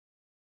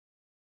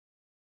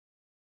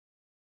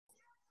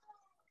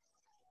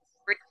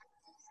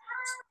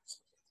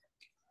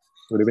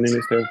Good evening,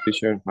 Mr.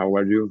 Fisher. How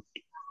are you?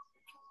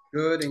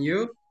 Good, and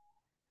you?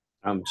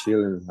 I'm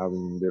chilling,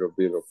 having a little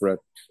bit of bread.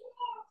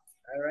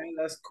 All right,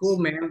 that's cool,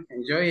 man.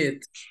 Enjoy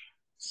it.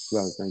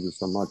 Well, thank you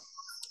so much.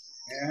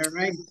 All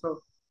right, so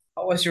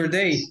how was your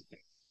day?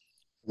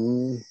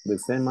 The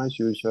same as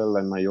usual,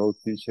 like my old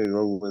teacher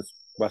always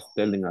was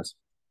telling us.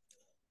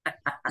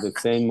 The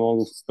same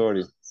old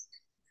story.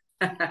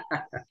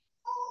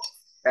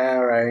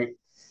 All right,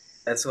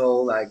 that's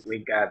all like we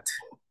got.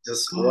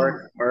 Just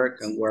work, work,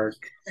 and work.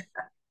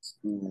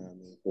 For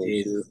sure.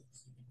 Jesus.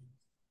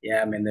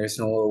 Yeah, I mean, there's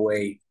no other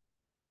way.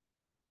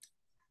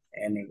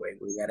 Anyway,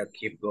 we gotta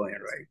keep going,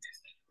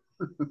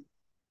 right?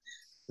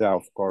 Yeah,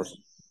 of course.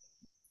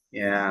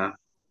 Yeah.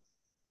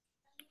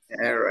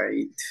 All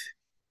right.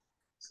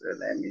 So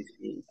let me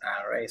see.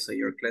 All right, so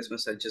your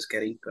classmates are just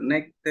getting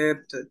connected.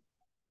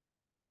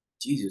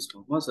 Jesus,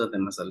 most of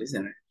them are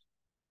listening.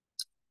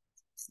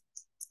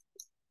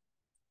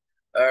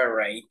 All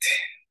right,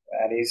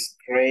 that is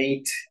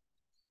great.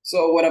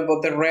 So what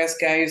about the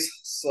rest, guys?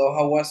 So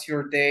how was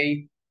your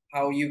day?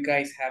 How you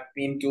guys have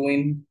been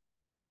doing?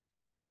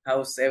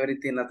 How's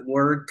everything at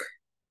work?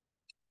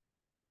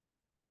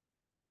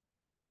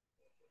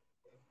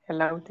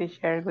 Hello,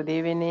 teacher. Good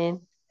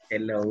evening.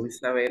 Hello,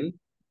 Isabel.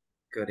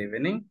 Good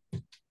evening.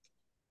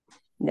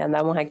 Ya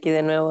andamos aquí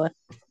de nuevo.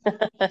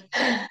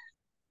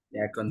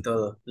 Ya con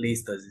todo,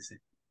 listos, dice.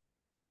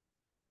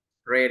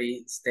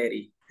 Ready,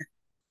 steady.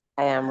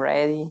 I am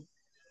ready.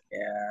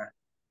 Yeah,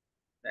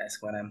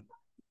 that's what I'm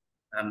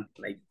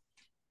like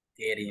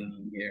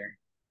getting here.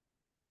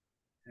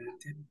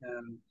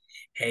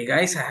 Hey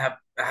guys, I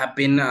have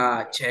been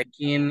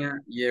checking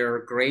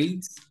your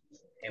grades,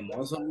 and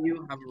most of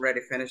you have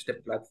already finished the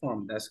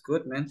platform. That's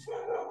good, man.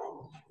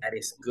 That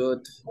is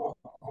good.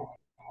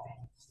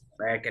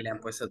 Vaya que le han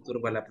puesto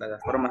turbo a la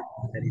plataforma.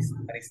 That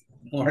is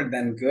more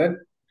than good.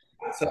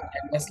 So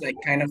I was like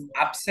kind of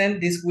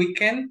absent this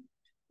weekend,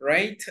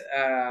 right?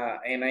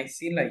 And I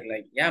see like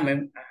yeah,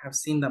 man, I have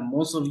seen that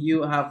most of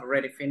you have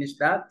already finished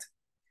that,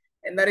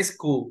 and that is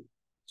cool.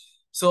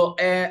 So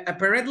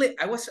apparently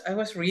I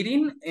was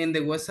reading in the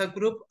WhatsApp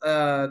group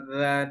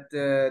that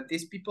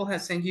these people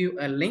have sent you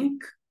a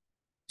link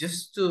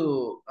just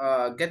to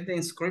get the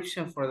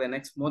inscription for the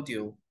next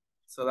module,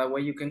 so that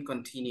way you can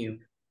continue.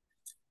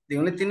 The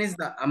only thing is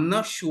that I'm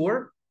not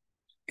sure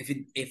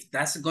if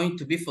that's going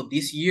to be for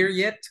this year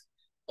yet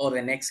or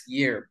the next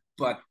year,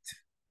 but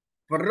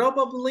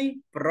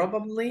probably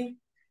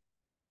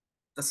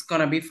that's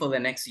gonna be for the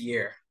next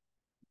year,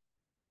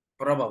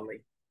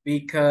 probably,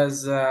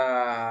 because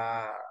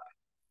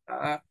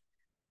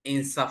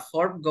in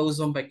Safor goes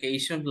on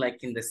vacation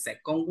like in the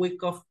second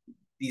week of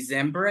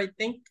December, I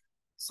think,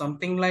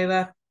 something like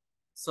that.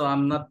 So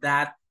I'm not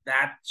that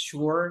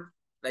sure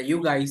that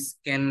you guys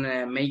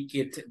can make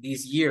it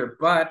this year,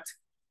 but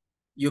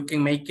you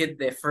can make it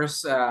the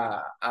first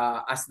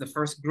as the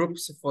first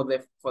groups for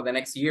the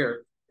next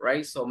year,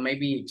 right? So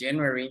maybe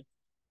January,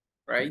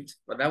 right?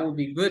 But that would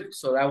be good.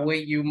 So that way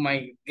you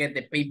might get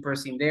the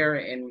papers in there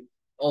and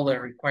all the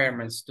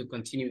requirements to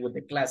continue with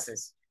the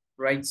classes,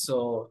 right?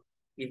 So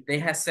if they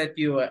have set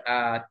you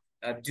a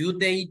due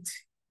date,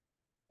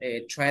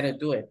 try to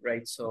do it,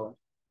 right? So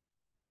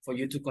for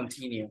you to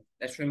continue.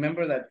 Let's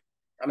remember that,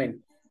 I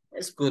mean,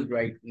 it's good,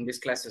 right? In these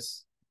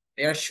classes,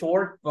 they are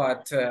short,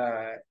 but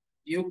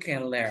you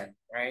can learn,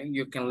 right?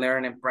 You can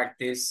learn and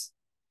practice,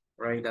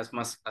 right? As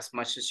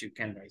much as you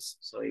can, guys.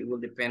 So it will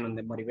depend on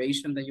the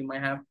motivation that you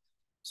might have.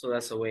 So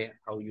that's the way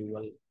how you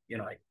will,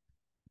 like,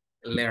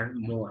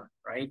 learn more,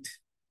 right?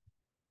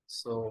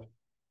 So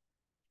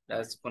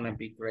that's gonna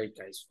be great,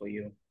 guys, for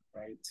you,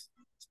 right?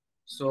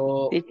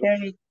 So,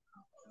 Teacher,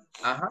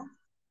 uh-huh.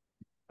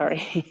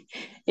 sorry.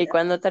 ¿Y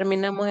cuándo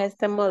terminamos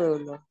este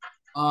módulo?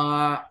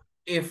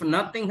 If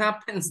nothing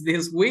happens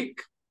this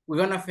week, we're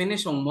gonna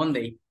finish on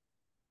Monday.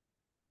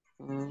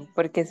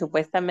 Porque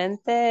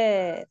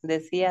supuestamente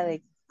decía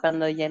de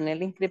cuando llené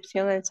la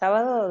inscripción el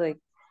sábado,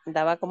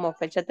 daba como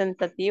fecha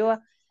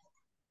tentativa,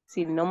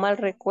 si no mal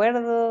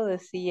recuerdo,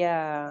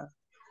 decía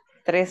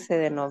 13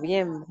 de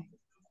noviembre,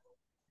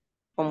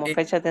 como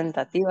fecha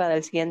tentativa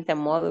del siguiente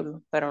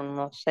módulo, pero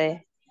no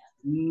sé,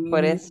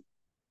 por eso.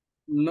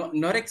 No,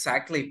 not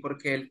exactly,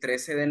 porque el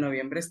 13 de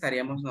noviembre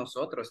estaríamos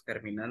nosotros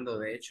terminando,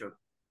 de hecho.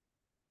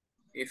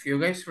 If you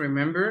guys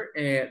remember,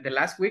 the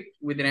last week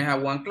we didn't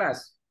have one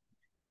class.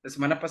 La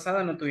semana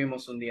pasada no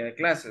tuvimos un día de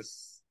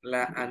clases.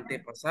 La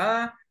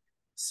antepasada,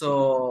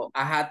 so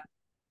I had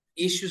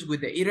issues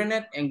with the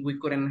internet and we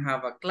couldn't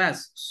have a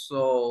class.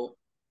 So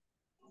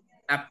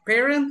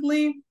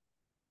apparently,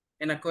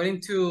 and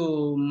according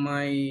to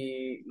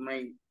my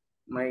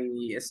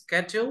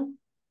schedule,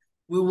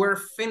 we were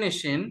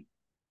finishing,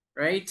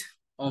 right,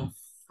 on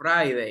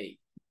Friday.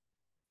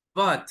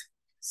 But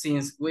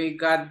since we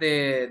got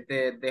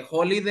the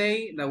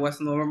holiday that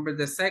was November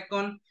the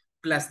 2nd,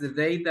 plus the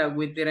day that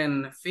we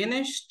didn't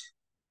finish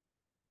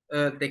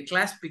the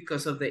class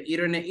because of the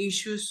internet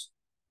issues,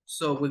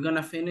 so we're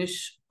gonna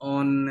finish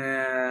on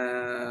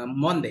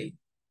Monday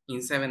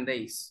in 7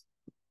 days.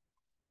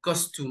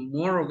 Because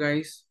tomorrow,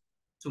 guys,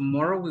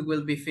 tomorrow we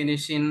will be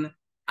finishing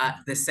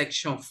at the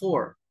section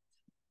 4.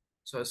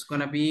 So it's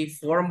gonna be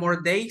 4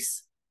 more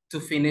days to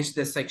finish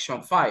the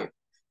section 5.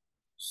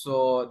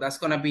 So that's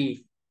gonna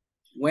be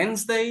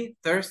Wednesday,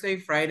 Thursday,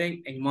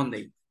 Friday, and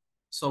Monday.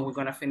 So we're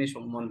gonna finish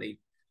on Monday.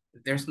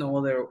 There's no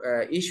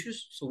other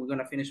issues, so we're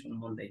gonna finish on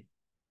Monday.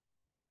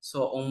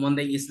 So on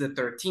Monday is the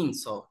 13th,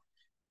 so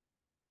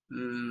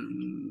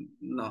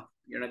no,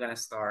 you're not gonna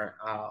start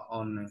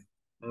on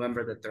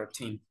November the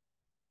 13th.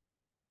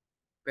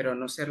 Pero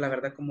no sé, la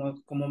verdad,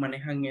 cómo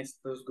manejan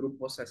estos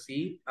grupos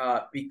así,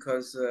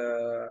 because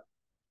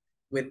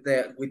with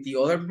the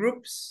other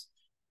groups,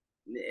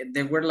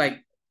 they were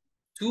like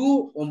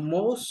 2 or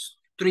most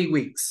 3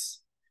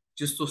 weeks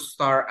just to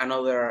start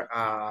another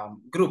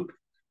group,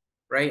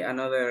 right?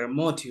 Another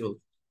module.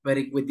 But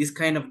with this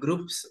kind of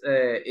groups,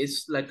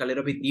 it's like a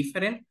little bit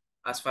different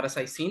as far as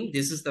I've seen.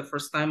 This is the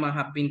first time I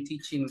have been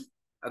teaching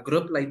a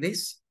group like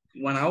this,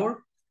 1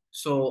 hour.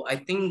 So I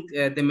think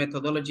the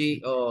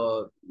methodology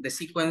or the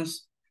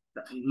sequence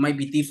might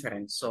be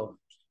different. So,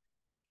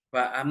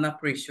 but I'm not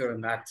pretty sure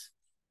on that.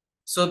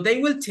 So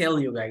they will tell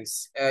you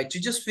guys to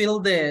just fill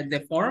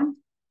the form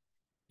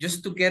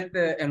just to get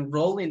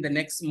enrolled in the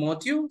next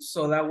module.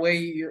 So that way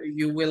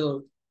you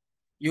will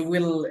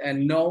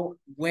know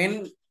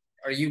when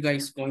are you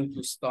guys going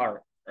to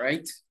start,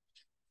 right?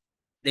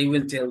 They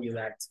will tell you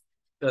that.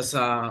 Because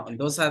on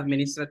those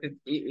administrative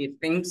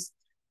things,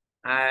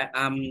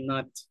 I'm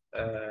not,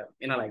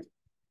 like,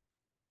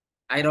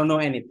 I don't know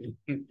anything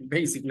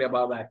basically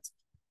about that,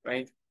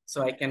 right?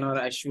 So I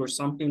cannot assure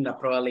something that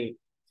probably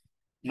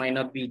might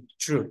not be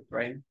true,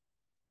 right?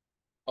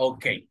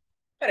 Okay,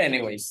 but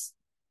anyways.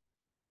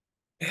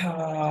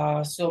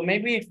 So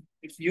maybe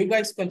if you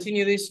guys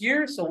continue this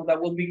year, so that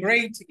will be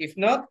great. If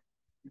not,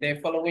 the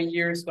following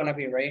year is gonna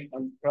be right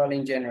on probably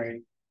in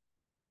January.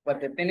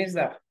 But the thing is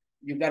that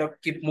you gotta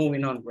keep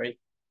moving on, right?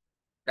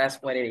 That's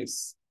what it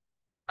is.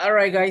 All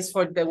right, guys,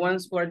 for the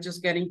ones who are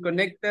just getting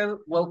connected,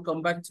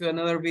 welcome back to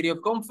another video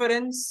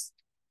conference.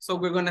 So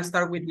we're gonna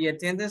start with the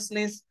attendance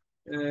list.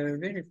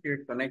 If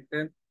you're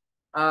connected,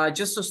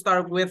 just to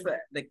start with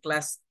the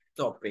class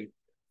topic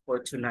for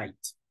tonight.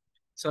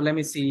 So let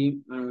me see,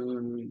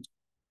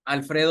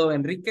 Alfredo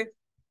Enrique.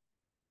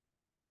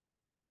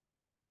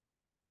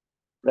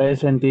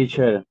 Present,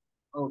 teacher.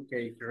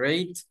 Okay,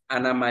 great.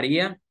 Ana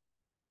María.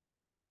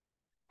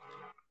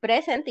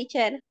 Present,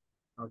 teacher.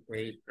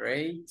 Okay,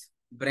 great.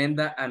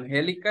 Brenda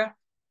Angélica.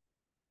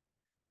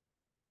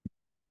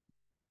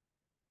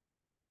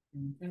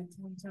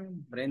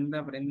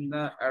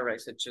 Brenda. All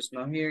right, so just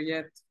not here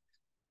yet.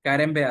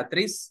 Karen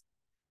Beatriz.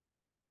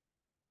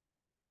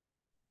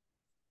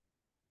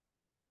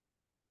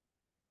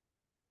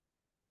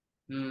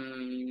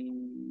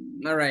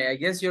 All right, I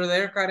guess you're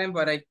there, Karen,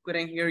 but I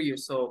couldn't hear you,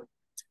 so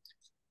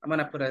I'm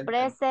gonna put a...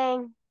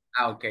 Present.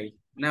 Okay,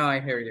 now I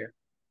hear you.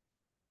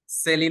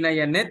 Selena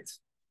Yanet.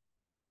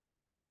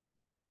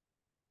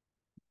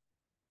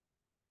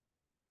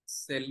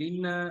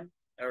 Selena,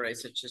 all right,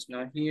 so she's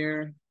not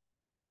here.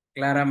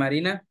 Clara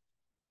Marina.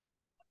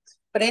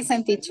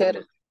 Present,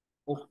 teacher.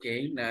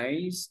 Okay,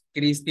 nice.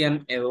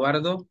 Cristian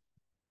Eduardo.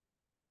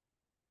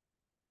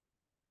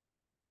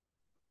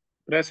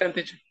 Present,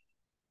 teacher.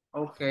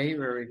 Okay,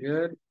 very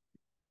good.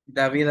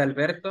 David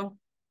Alberto.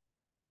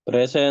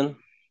 Present.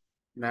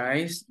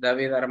 Nice.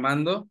 David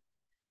Armando.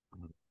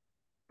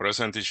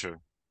 Present,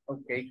 teacher.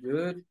 Okay,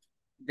 good.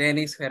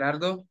 Dennis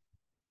Gerardo.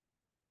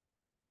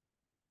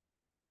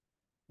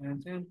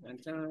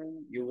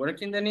 You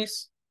working,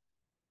 Dennis?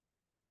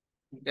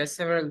 You got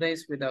several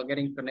days without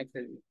getting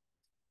connected.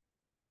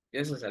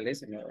 This is a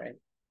listener, right?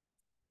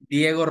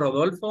 Diego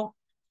Rodolfo.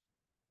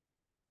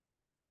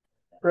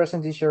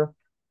 Present, teacher.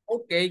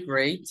 Okay,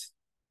 great.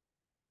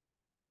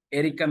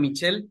 Erika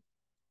Michelle.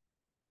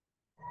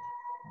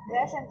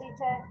 Present,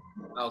 teacher.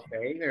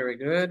 Okay, very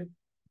good.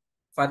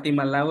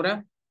 Fatima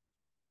Laura.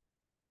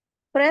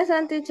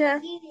 Present, teacher.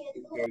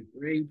 Okay,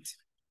 great.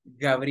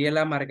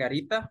 Gabriela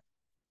Margarita.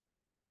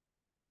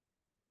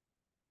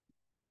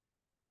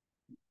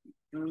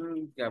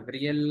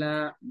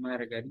 Gabriela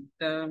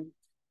Margarita.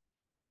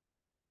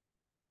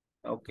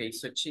 Okay,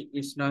 so she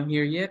is not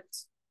here yet.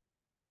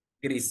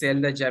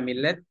 Griselda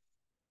Jamilet.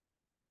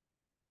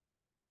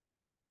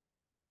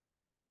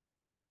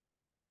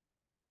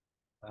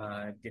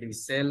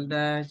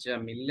 Griselda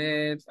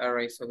Jamilet. All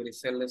right, so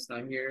Griselda is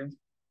not here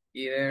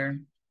either.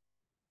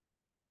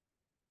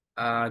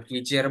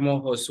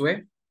 Guillermo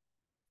Josué.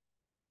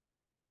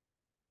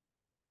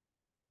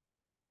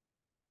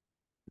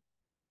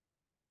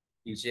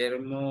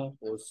 Guillermo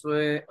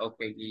Josué.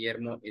 Okay,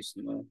 Guillermo is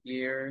not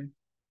here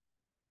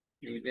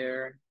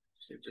either.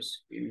 So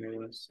just give me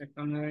 1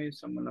 second,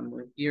 guys. I'm gonna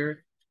move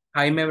here.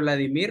 Jaime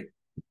Vladimir.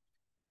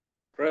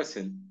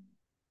 Present.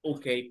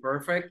 Okay,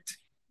 perfect.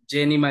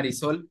 Jenny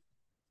Marisol.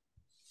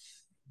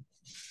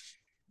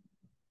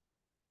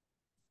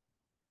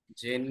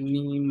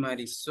 Jenny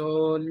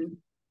Marisol.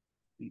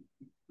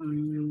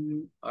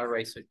 All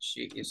right, so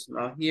she is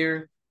not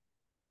here.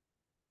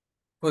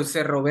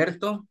 Jose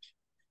Roberto.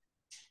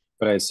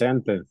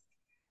 Presente.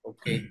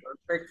 Okay,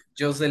 perfect.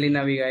 Jocelyn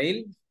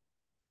Abigail.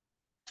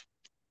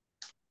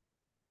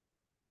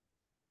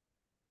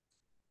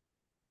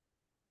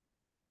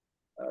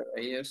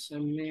 Yes,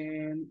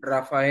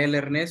 Rafael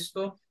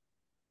Ernesto.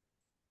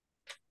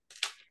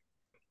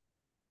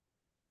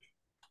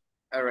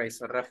 All right,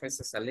 so Rafa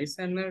is a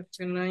listener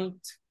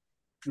tonight.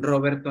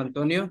 Roberto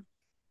Antonio.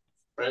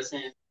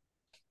 Present.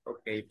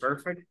 Okay,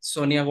 perfect.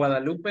 Sonia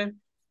Guadalupe.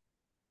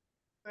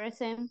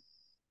 Present.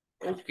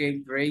 Okay,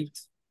 great.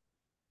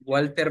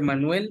 Walter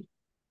Manuel.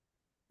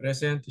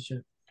 Present,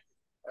 teacher.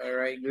 All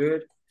right,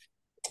 good.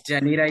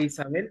 Yanira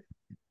Isabel.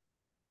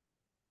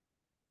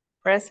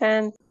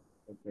 Present.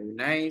 Okay,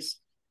 nice.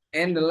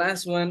 And the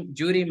last one,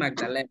 Judy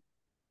Magdalena.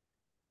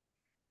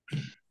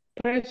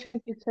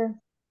 Present, teacher.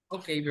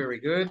 Okay, very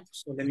good.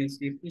 So let me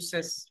see who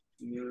says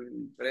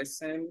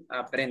present.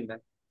 Brenda.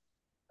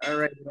 All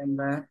right,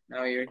 Brenda.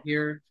 Now you're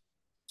here.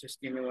 Just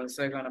give me 1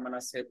 second. I'm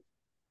gonna set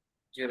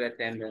your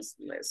attendance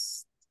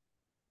list.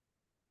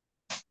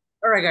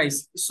 All right,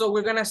 guys. So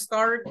we're gonna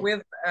start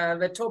with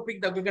the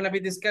topic that we're gonna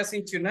be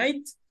discussing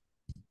tonight.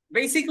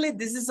 Basically,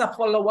 this is a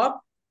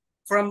follow-up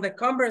from the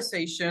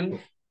conversation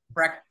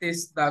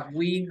practice that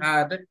we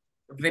had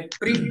the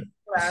previous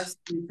class.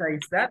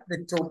 Besides that,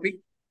 the topic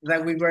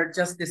that we were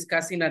just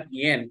discussing at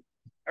the end.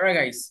 All right,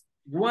 guys.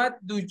 What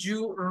do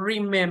you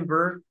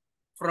remember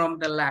from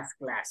the last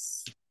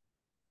class?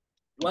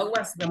 What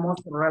was the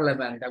most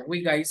relevant that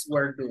we guys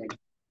were doing?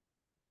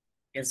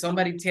 Can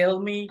somebody tell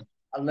me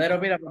a little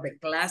bit about the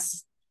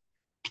class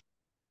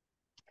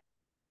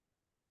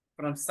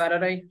from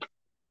Saturday?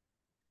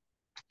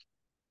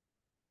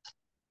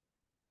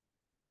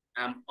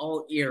 I'm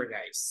all ear,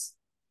 guys.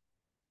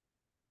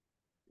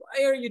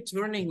 Why are you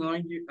turning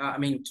on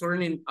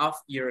turning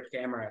off your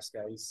cameras,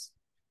 guys?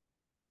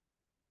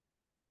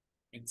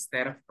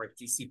 Instead of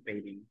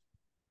participating.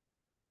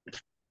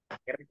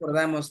 ¿Qué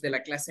recordamos de la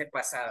clase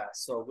pasada?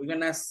 So we're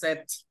gonna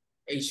set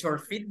a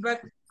short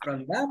feedback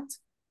from that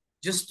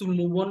just to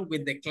move on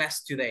with the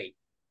class today.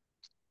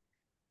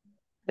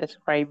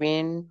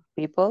 Describing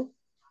people.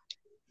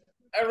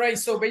 All right,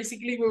 so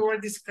basically we were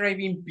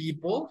describing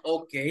people.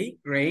 Okay,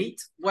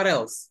 great. What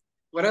else?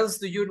 What else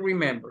do you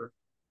remember?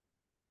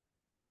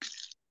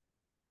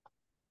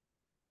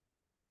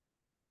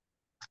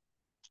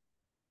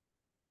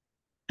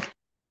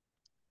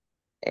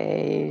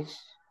 Age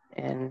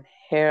and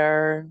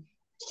hair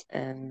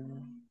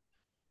and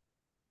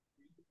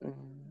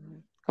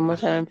 ¿cómo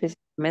se ven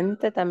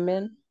físicamente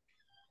también?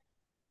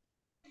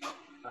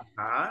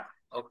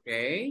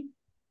 Okay.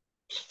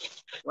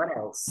 What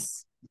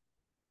else?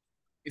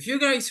 If you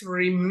guys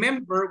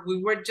remember, we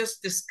were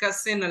just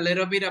discussing a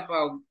little bit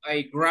about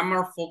a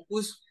grammar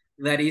focus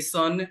that is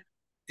on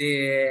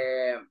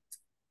the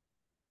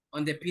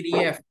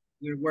PDF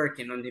we're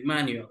working on the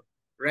manual,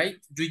 right?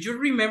 Do you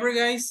remember,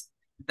 guys,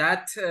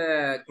 that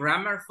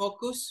grammar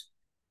focus?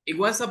 It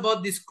was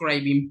about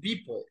describing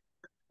people,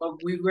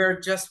 but we were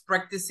just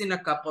practicing a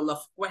couple of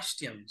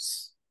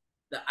questions.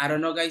 I don't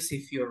know, guys,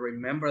 if you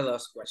remember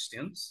those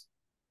questions.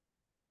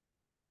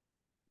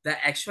 That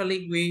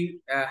actually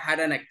we had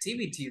an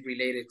activity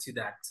related to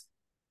that.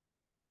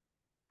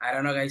 I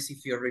don't know, guys,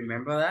 if you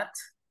remember that.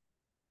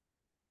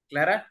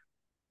 Clara?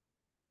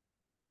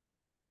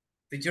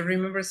 Did you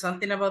remember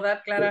something about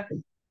that, Clara?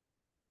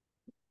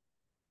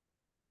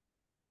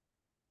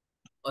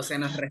 O sea,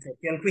 nos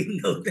reseteó el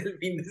Windows del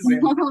fin de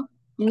semana.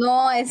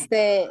 No,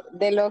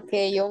 de lo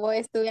que yo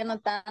estuve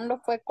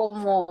anotando fue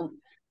como,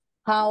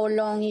 how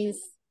long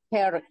is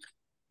her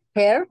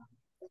hair?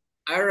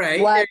 All right.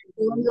 What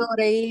color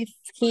is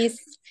his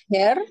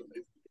hair?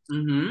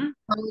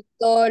 How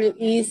tall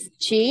is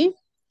she?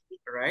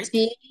 Right.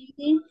 She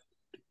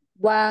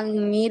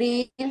 1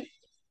 meter.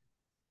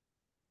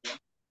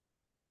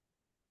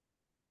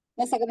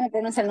 No sé cómo se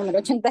pronuncia el número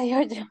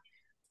 88.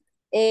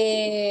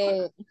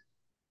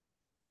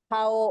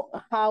 How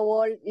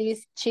old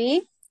is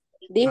she?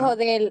 Dijo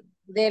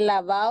del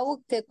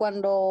about que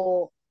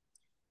cuando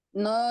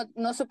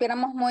no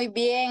supiéramos muy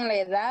bien la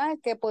edad,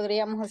 que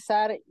podríamos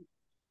usar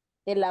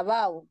el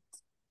about.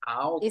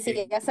 Okay. Y si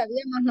ya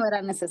sabíamos, no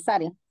era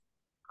necesario.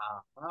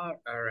 All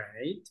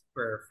right,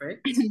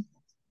 perfect.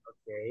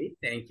 Okay,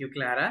 thank you,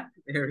 Clara.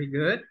 Very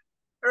good.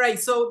 All right,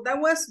 so that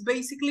was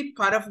basically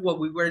part of what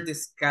we were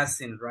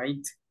discussing,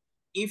 right?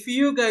 If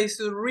you guys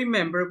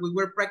remember, we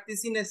were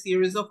practicing a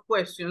series of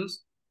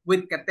questions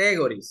with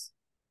categories.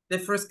 The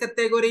first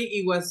category,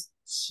 it was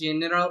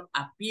general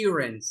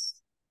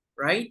appearance,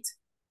 right?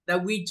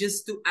 That we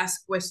just to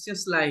ask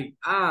questions like,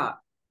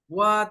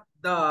 what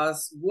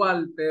does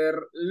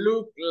Walter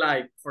look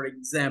like, for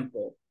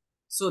example?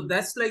 So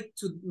that's like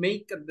to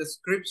make a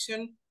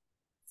description,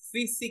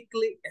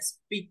 physically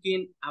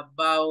speaking,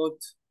 about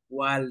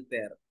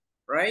Walter,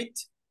 right?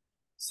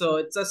 So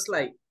it's just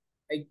like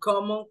a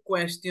common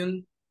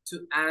question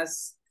to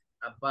ask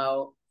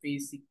about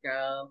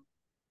physical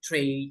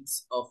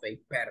traits of a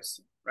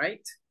person,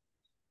 right?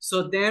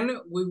 So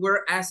then we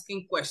were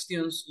asking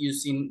questions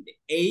using the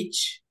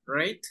age,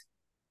 right?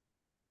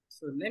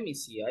 So let me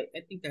see. I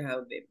think I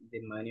have the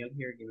manual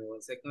here. Give me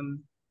 1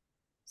 second.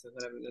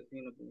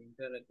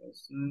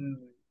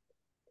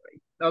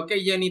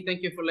 Okay, Jenny,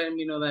 thank you for letting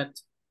me know that.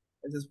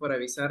 This is por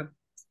avisar.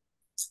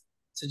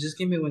 So just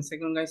give me 1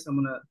 second, guys. I'm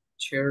gonna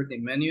share the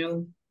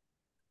manual.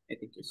 I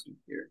think it's in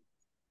here.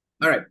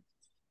 All right.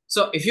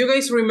 So if you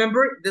guys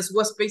remember, this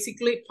was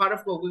basically part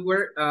of what we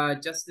were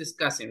just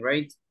discussing,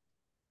 right?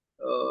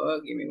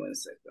 Give me 1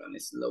 second.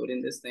 It's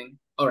loading this thing.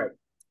 All right.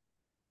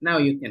 Now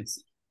you can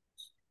see.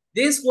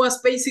 This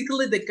was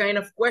basically the kind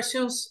of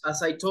questions,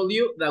 as I told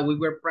you, that we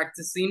were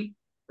practicing,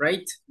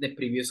 right? The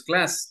previous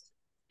class.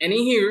 And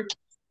in here,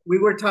 we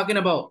were talking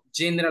about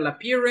general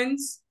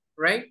appearance,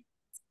 right?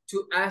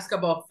 To ask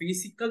about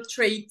physical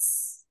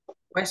traits,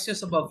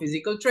 questions about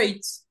physical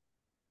traits,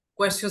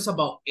 questions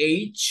about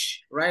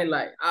age, right?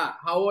 Like,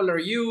 how old are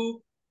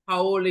you?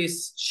 How old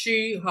is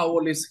she? How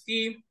old is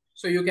he?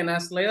 So you can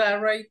ask like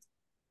that, right?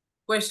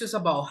 Questions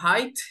about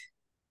height,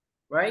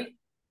 right?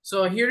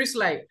 So here is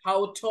like,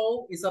 how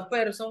tall is a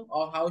person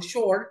or how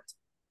short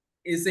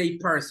is a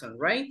person,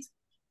 right?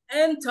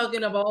 And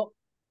talking about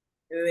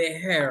the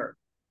hair,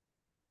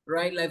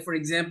 right? Like, for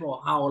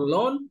example, how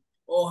long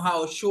or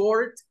how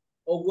short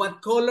or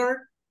what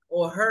color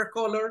or hair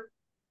color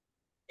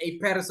a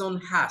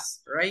person has,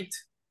 right?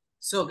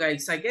 So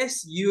guys, I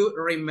guess you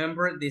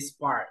remember this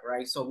part,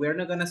 right? So we're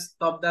not gonna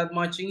stop that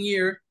much in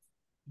here,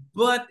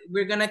 but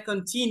we're gonna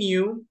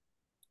continue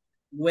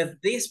with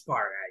this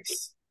part,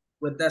 guys,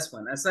 with this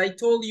one. As I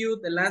told you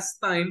the last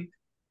time,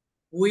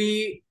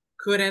 we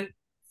couldn't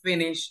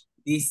finish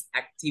this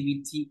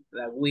activity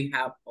that we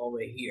have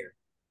over here.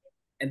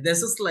 And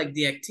this is like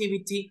the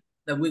activity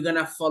that we're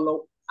gonna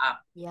follow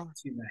up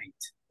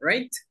tonight,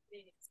 right?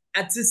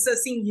 As it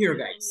says in here,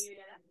 guys,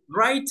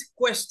 write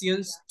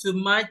questions to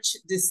match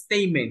the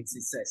statements,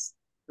 it says.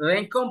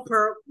 Then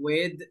compare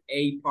with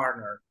a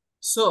partner.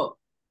 So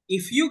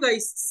if you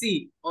guys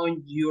see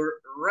on your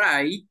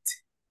right,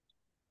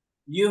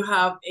 you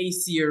have a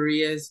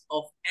series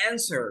of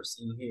answers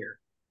in here.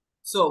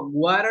 So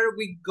what are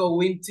we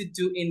going to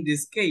do in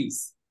this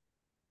case?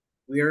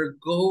 We are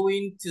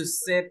going to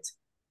set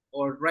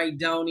or write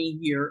down in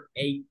here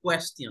a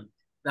question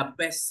that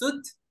best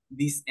suit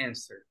this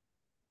answer.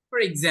 For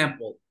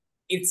example,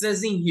 it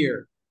says in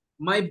here,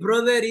 my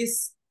brother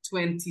is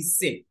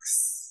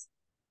 26,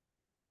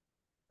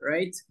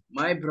 right?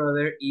 My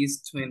brother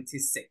is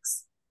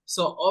 26.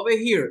 So over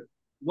here,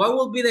 what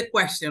will be the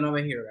question over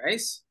here,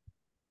 guys?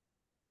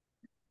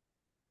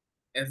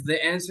 If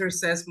the answer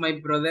says my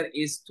brother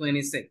is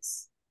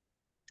 26.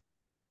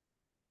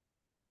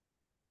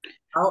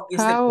 How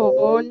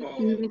old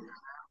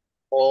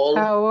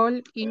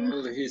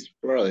is his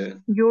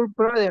brother? your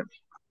brother?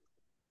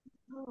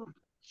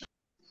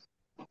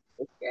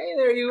 Okay,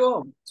 there you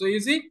go. So you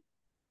see,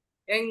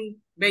 and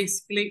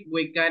basically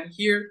we got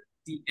here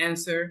the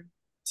answer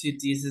to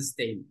this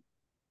statement.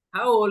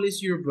 How old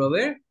is your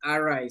brother?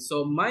 All right,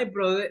 so my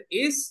brother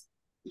is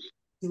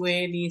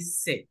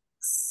 26,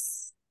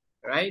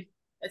 right?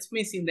 That's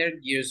missing there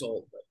years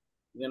old, but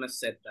we're gonna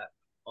set that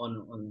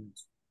on.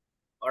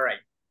 All right,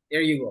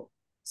 there you go.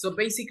 So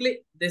basically,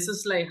 this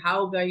is like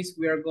how, guys,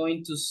 we are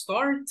going to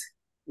start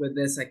with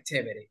this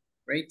activity,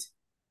 right?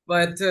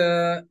 But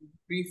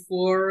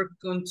before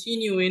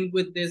continuing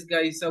with this,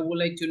 guys, I would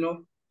like to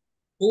know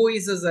who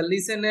is as a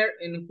listener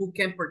and who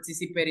can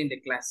participate in the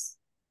class.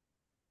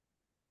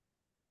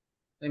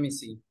 Let me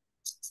see.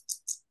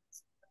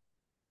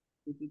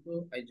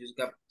 I just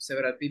got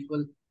several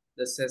people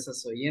that says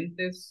as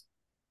oyentes.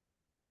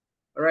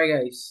 All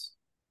right, guys.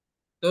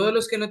 Todos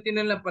los que no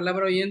tienen la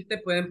palabra oyente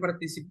pueden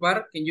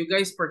participar. Can you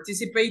guys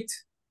participate?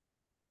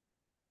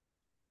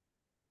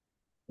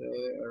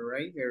 All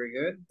right, very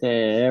good.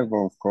 Yeah,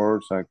 of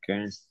course I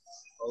can.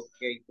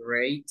 Okay,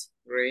 great,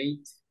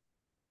 great.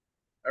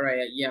 All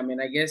right, yeah, I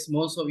mean, I guess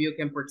most of you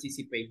can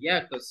participate,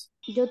 yeah, because...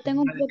 Yo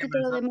tengo un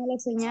poquito de mala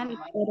señal,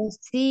 pero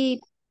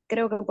sí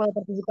creo que puedo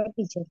participar,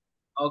 teacher.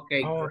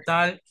 Okay, How great.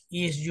 tall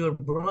is your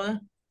brother?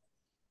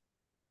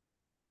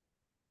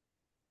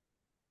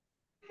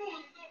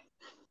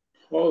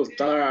 How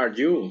tall are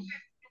you?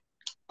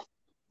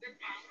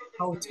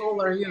 How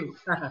tall are you?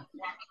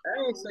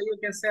 Hey, so you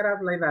can set up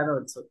like that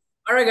also.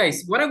 All right,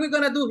 guys, what are we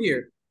gonna do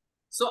here?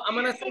 So I'm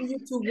gonna send you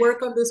to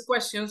work on these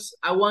questions.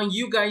 I want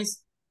you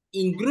guys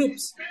in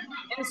groups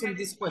answer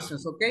these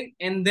questions, okay?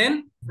 And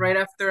then right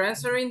after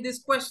answering these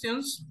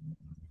questions,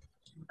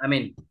 I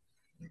mean,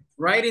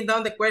 writing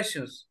down the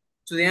questions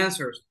to the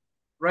answers.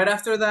 Right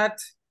after that,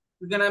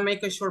 we're gonna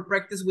make a short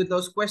practice with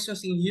those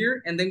questions in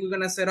here, and then we're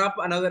gonna set up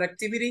another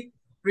activity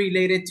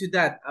related to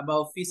that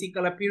about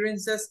physical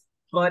appearances,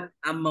 but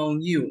among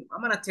you.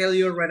 I'm gonna tell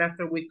you right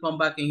after we come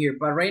back in here.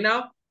 But right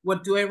now,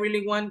 what do I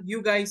really want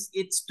you guys?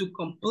 It's to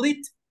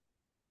complete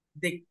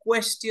the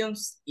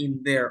questions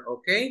in there,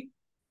 okay?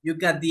 You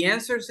got the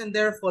answers in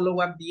there, follow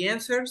up the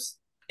answers,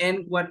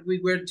 and what we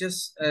were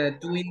just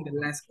doing the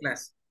last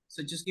class.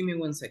 So just give me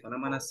 1 second.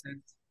 I'm gonna set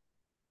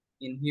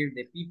in here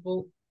the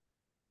people,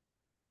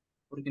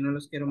 porque no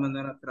los quiero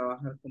mandar a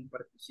trabajar con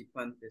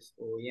participantes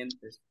o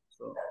oyentes.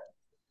 So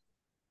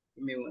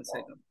give me 1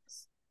 second.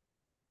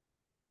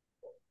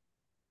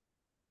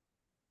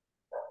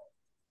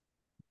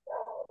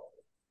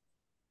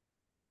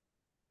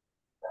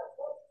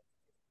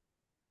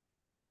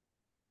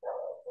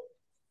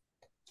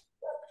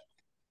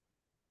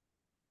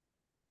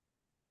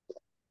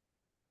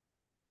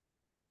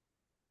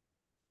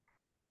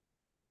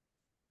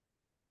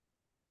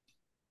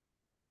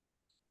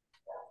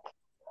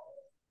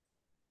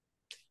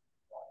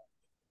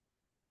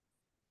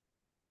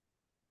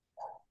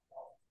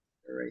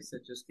 All right, so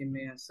just give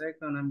me a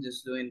second. I'm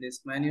just doing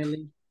this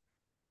manually.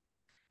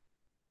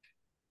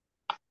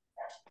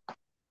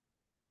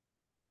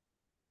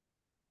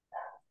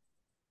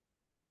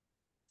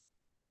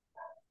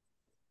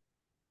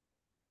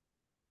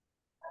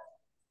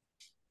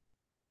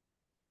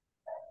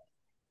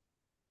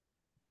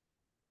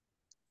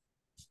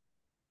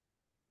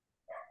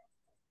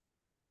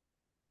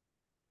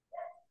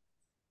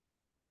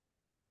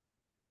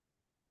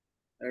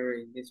 All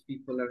right, these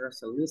people are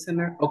as a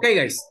listener. Okay,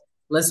 guys,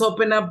 let's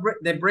open up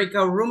the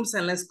breakout rooms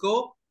and let's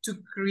go to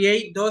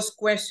create those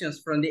questions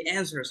from the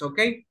answers,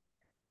 okay?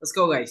 Let's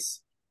go,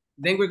 guys.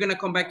 Then we're gonna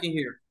come back in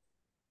here.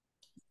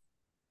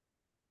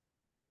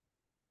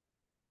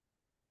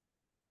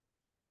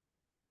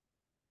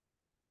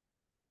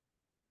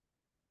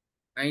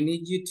 I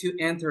need you to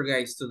enter,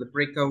 guys, to the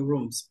breakout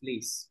rooms,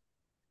 please.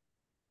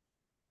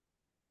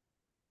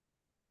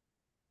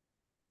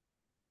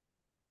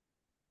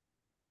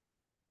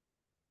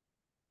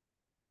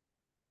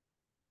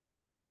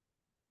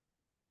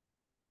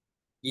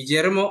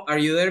 Guillermo, are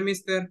you there,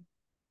 mister?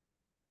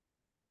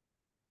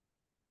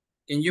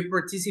 Can you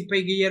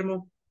participate,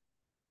 Guillermo?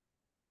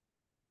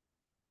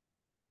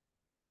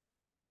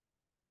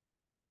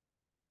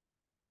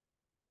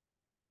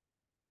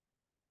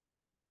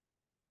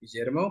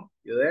 Guillermo,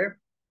 you there?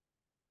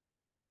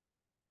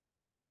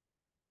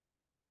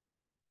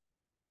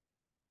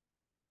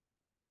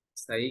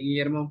 ¿Está ahí,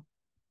 Guillermo?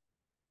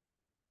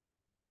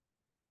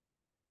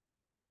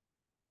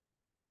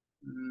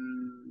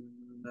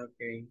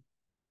 Ok.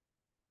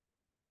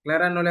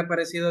 Clara no le ha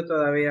aparecido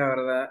todavía,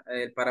 ¿verdad?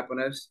 Para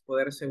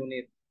poderse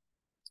unir.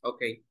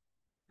 Ok.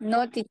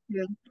 No,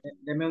 teacher.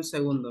 Deme un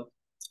segundo.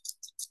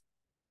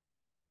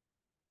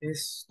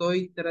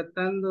 Estoy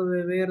tratando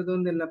de ver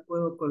dónde la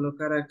puedo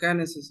colocar acá.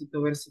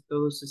 Necesito ver si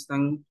todos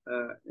están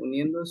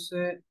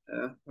uniéndose.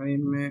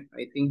 Jaime,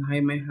 I think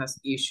Jaime has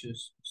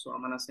issues. So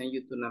I'm gonna send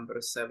you to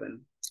number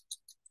 7.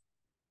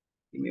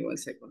 Give me 1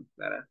 second,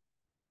 Clara.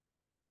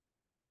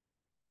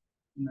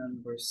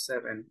 Number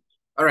 7.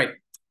 All right.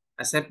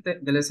 Acepte,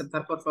 dele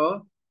aceptar, por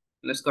favor.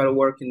 Let's go to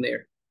work in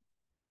there.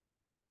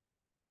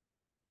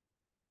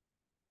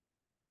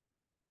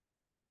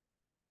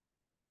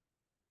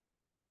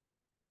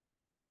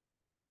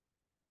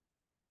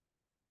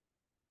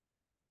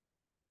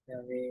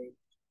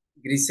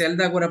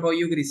 Griselda, what about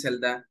you,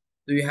 Griselda?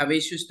 Do you have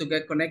issues to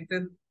get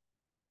connected?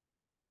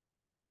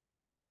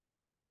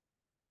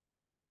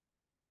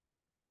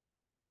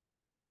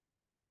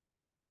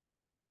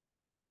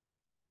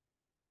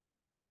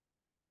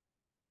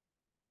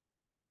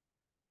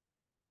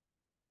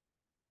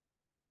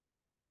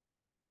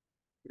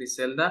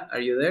 Griselda,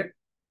 are you there?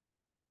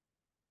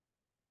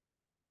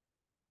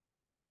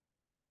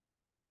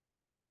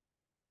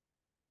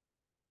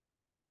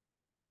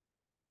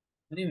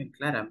 Not even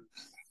Clara.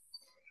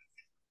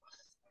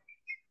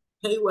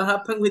 Hey, what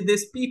happened with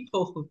these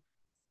people?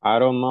 I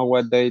don't know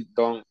why they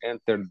don't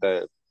enter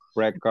the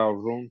breakout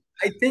room.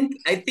 I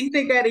think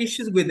they got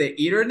issues with the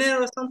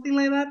internet or something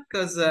like that.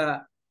 Cause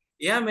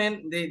yeah,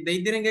 man, they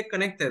didn't get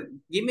connected.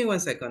 Give me 1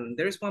 second.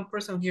 There's one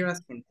person here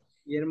asking.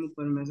 Guillermo,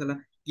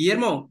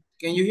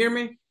 can you hear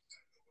me?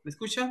 ¿Me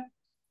escucha?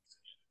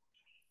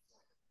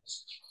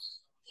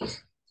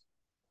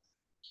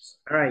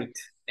 All right.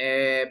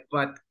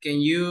 But can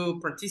you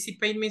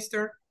participate,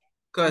 mister?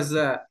 Because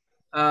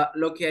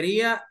lo que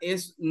haría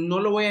es,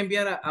 no lo voy a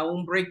enviar a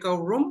un breakout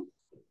room,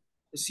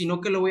 sino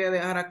que lo voy a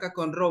dejar acá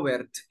con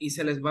Robert y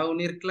se les va a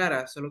unir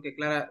Clara, solo que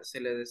Clara se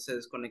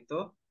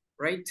desconectó,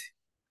 right?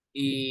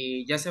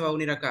 Y ya se va a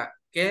unir acá.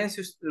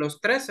 Quédense,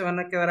 los tres se van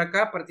a quedar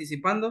acá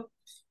participando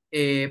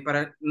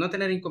para no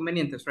tener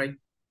inconvenientes, right?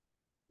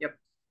 Yep.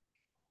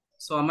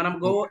 So I'm gonna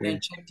go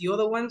and check the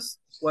other ones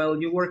while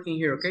you're working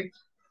here, okay?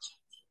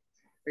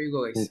 There you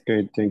go, guys.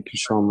 Okay, thank you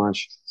so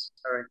much.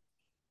 All right.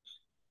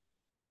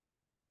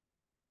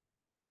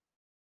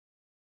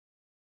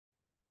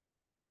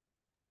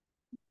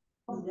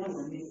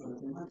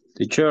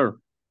 Teacher.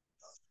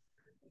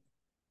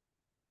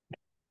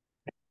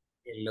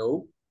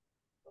 Hello.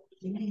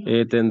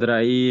 Tendrá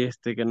ahí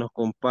que nos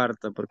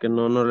comparta porque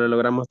no le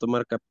logramos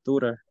tomar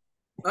captura.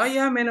 Oh,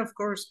 yeah, man, of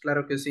course.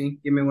 Claro que sí.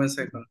 Give me 1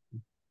 second.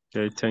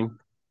 Okay, thank.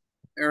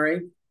 All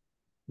right.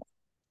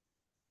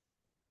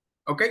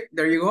 Okay,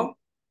 there you go.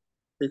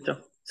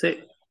 Listo. Sí.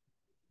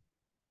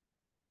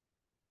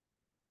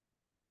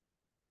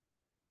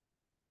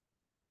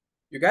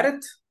 You got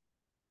it?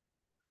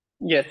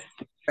 Yes.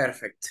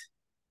 Perfect.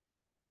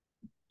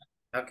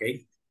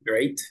 Okay,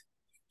 great.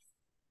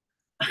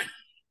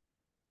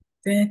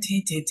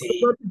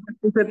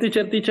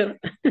 Teacher.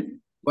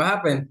 What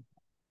happened?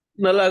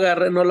 No lo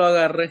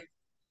agarré.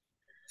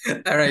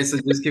 All right, so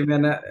just give me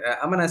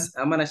I'm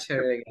gonna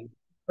share it again.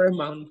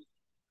 Hermano.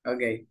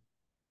 Okay.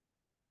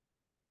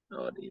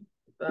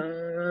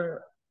 Ahorita.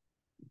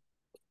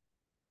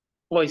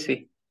 Hoy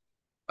sí.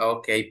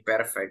 Okay,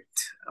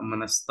 perfect. I'm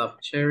gonna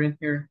stop sharing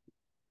here.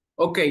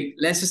 Okay,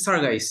 let's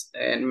start, guys.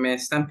 Me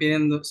están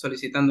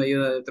solicitando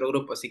ayuda de otro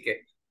grupo, así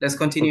que let's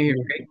continue here,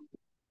 okay?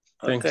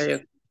 Thanks.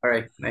 Okay. All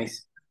right,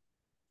 nice.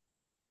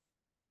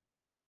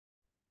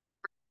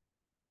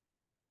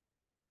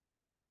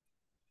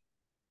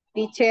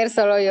 Teacher,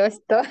 solo yo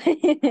estoy.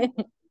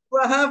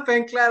 What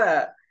happened,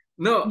 Clara?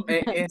 No,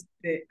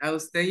 a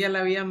usted ya la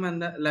había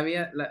mandado,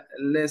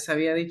 les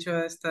había dicho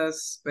a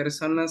estas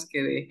personas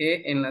que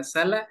dejé en la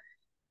sala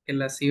que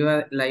la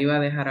iba a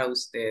dejar a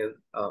usted.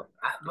 Oh,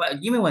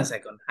 give me 1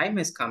 second.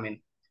 Jaime is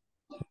coming.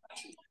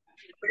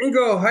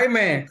 Bingo,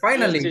 Jaime, Yes,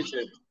 finally.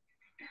 teacher.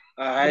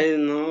 I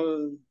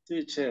know,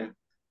 teacher.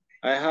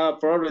 I have a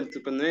problem to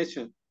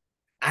connection.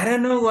 I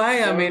don't know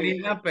why. I mean, Sorry.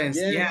 it happens.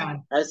 Yes, Yeah.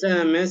 I sent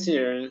a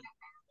messenger.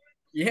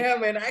 Yeah,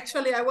 man.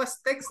 Actually, I was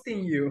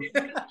texting you.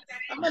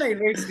 I'm gonna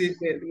erase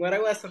what I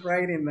was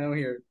writing down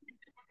here.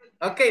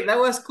 Okay, that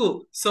was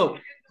cool. So,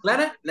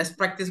 Clara, let's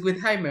practice with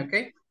Jaime,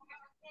 okay?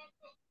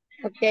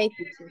 Okay,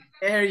 teacher.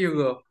 There you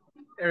go.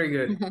 Very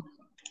good.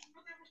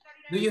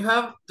 Do you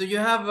have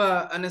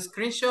a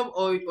screenshot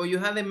or you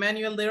have the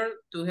manual there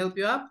to help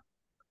you out?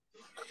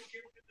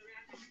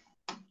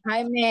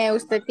 Jaime,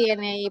 usted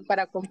tiene ahí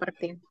para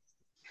compartir.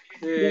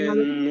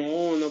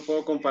 No, no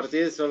puedo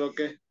compartir, solo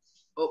que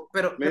Oh,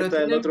 pero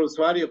meta el otro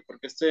usuario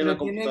porque estoy en la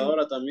tienen,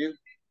 computadora también.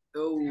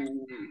 oh,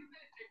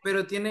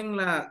 pero tienen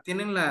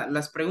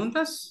las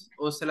preguntas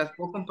o se las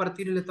puedo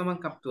compartir y le toman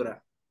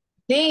captura.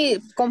 Sí,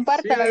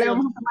 compártala, Sí. le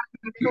vamos a tomar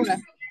captura.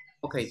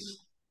 Okay.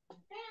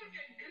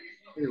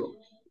 Here you go.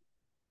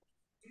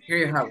 Here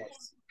you have it.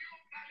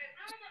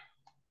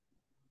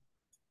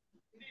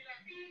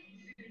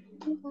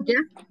 ¿Ya?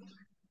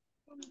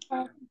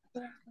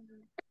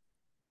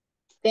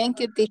 Thank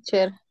you,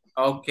 teacher.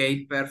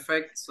 Okay,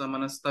 perfect. So I'm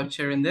gonna stop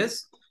sharing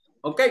this.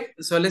 Okay,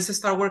 so let's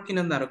start working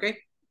on that, okay?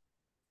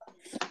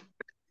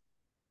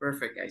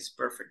 Perfect, guys,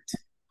 perfect.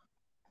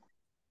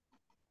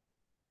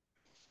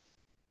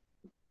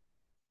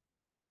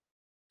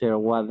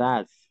 What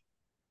does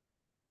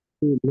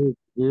he look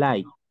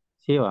like?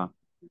 ¿Sí va?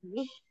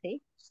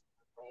 Sí,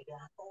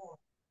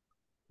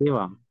 ¿Sí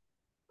va?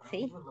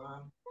 sí.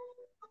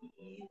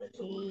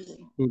 Sí.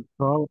 He's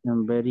tall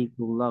and very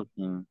good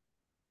looking.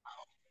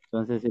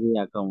 Entonces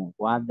sería como,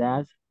 what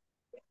does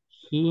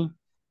he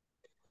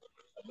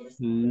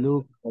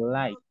look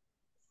like?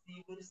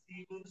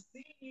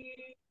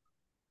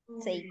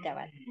 Sí,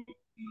 cabal.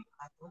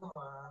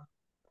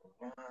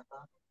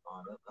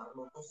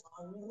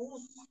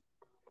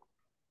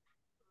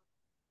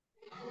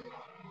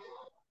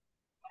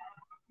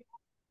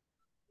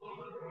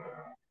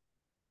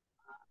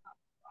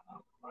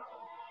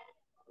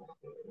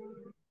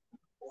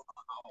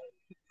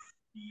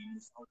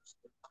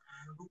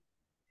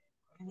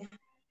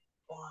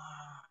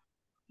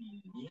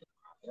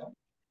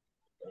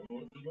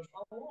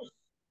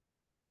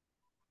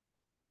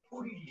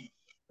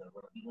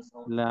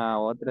 La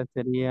otra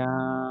sería,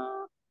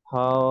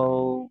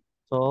 how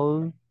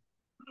tall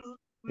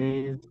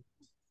is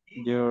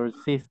your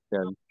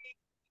sister?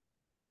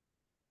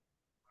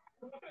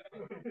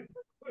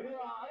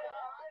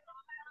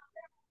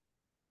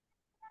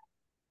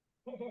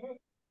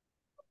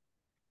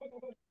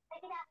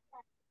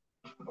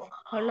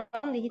 Solo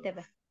dijiste,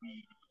 pues.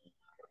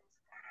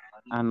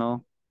 Ah,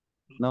 no.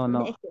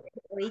 No. Es que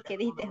oí que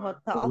dijiste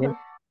hot dog.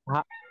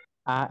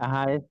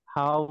 Es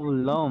how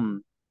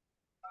long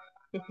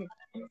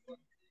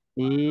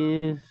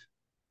is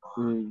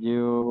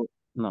your,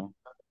 no,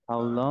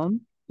 how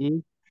long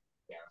is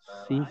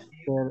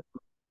sister?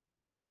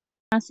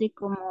 Así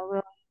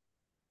como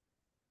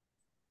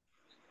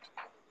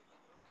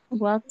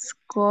what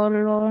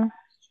color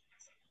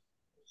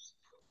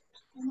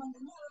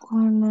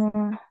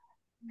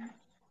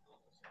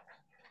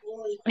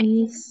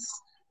is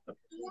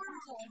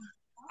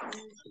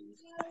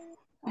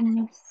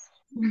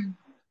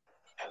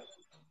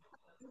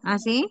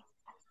así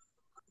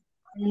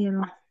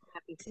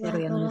lapicero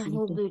ya no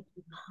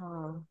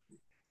necesito.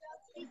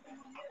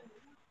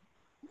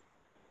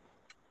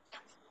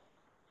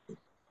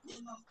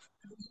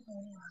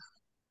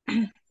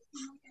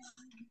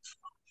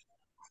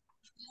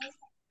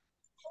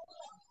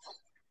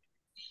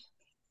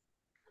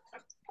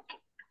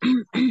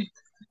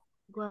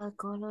 What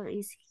color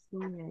is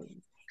here?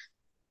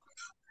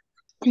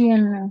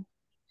 Tiene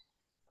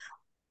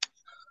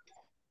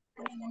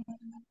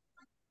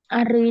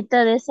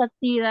arribita de esa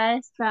actividad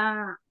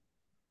está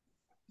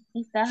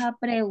esa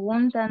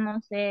pregunta,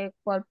 no sé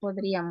cuál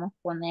podríamos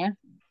poner.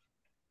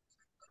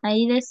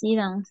 Ahí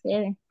decidan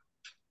ustedes.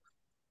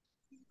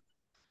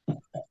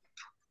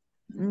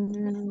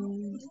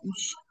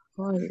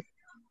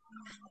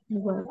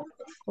 What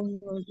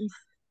color is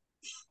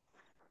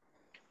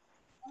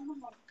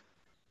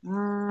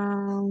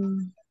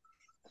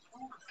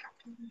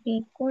 ¿Qué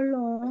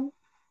color?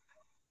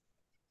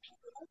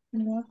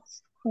 What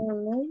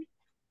color is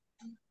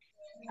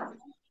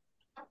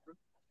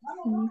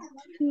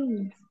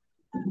here?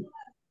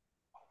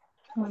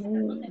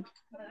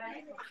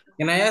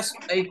 Can I ask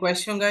a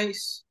question,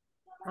 guys?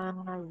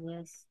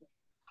 yes.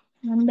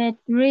 Number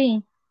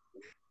 3.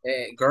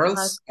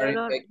 Girls, What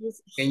color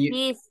is can you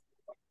his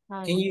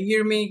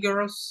hear me,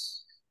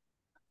 girls?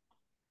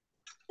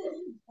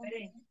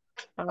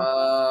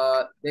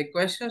 The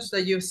questions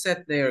that you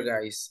said there,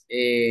 guys.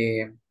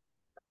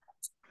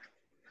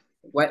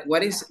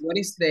 What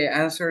is the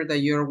answer that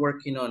you're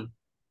working on?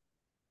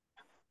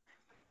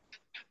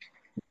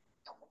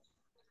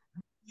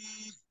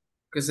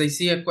 Because I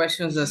see a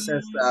question that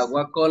says,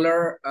 what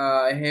color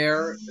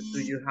hair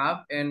do you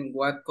have and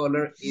what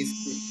color is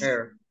his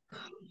hair?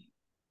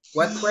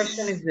 What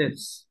question is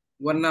this?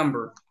 What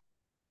number?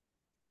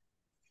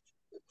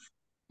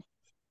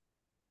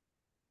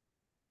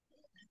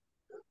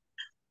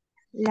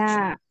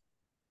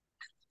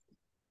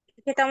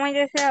 Que estamos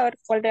interesados a ver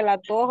cuál de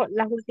las dos,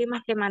 las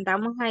últimas que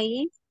mandamos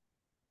ahí,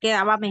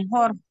 quedaba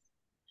mejor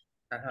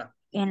Ajá.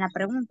 en la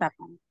pregunta,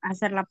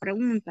 hacer la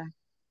pregunta.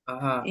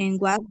 Ajá. En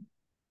what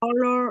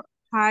color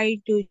hair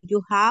do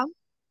you have?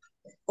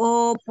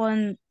 O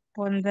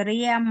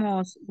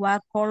pondríamos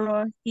what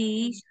color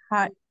is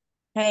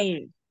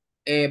hair.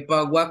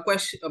 But what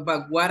question?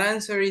 But what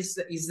answer is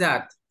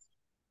that?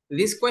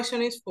 This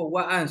question is for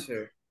what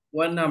answer?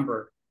 What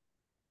number?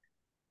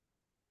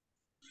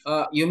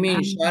 You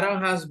mean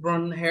Sharon has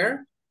brown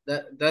hair?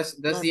 That's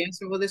the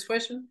answer for this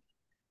question?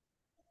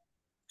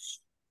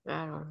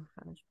 Sharon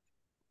has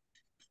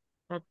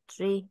a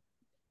 3.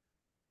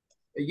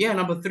 Yeah,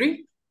 number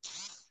 3.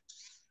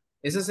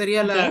 Esa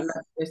sería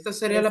esta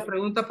sería la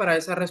pregunta para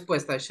esa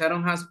respuesta.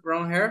 Sharon has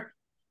brown hair.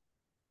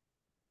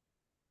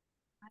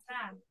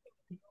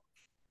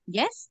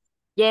 Yes.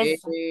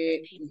 Yes.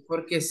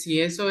 Porque si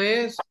eso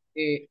es,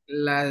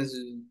 las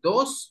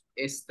dos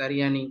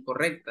estarían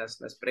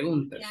incorrectas, las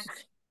preguntas.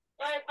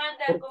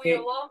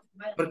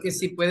 Porque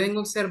si pueden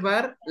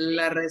observar,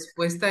 la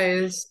respuesta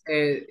es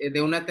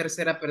de una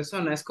tercera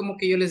persona. Es como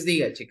que yo les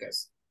diga,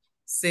 chicas,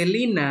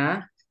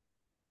 Selena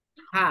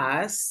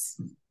has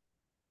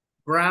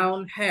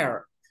brown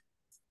hair.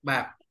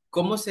 Va,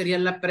 ¿cómo sería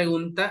la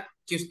pregunta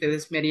que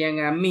ustedes me harían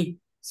a mí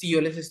si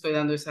yo les estoy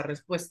dando esa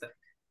respuesta?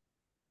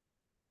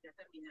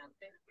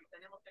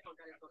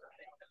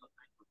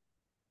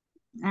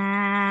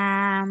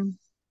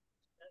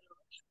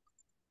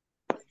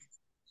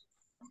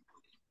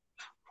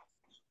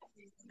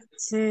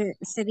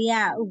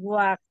 Sería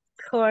what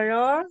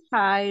color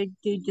hair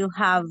do you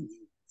have,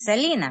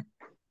 Selena?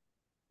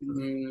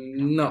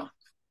 No.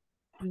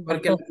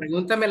 Porque la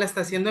pregunta me la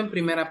está haciendo en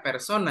primera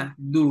persona.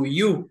 Do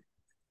you?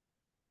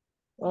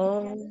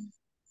 What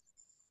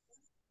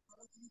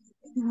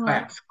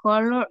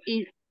color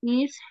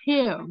is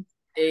here?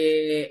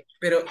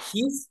 Pero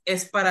his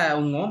es para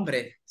un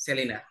hombre,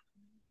 Selena.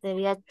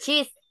 Sería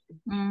cheese.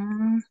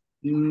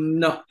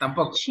 No,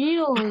 tampoco.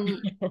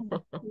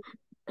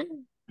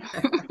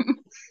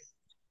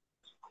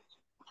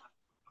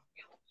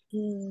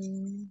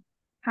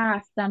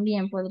 Has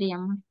también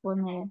podríamos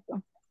poner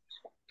eso.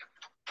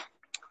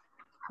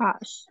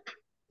 Has.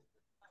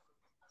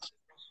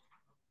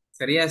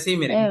 Sería así,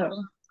 miren.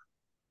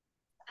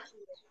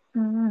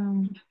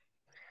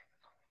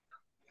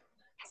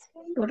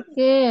 ¿Por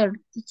qué,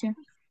 teacher?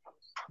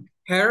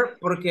 Her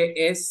porque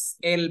es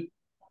el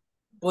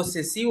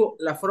posesivo,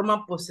 la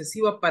forma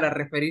posesiva para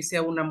referirse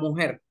a una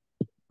mujer.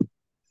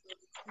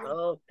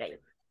 Ok.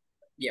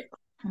 Yep.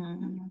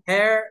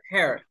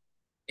 Hair.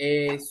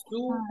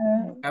 Su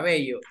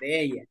cabello,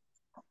 de ella.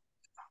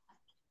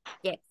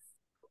 Yes.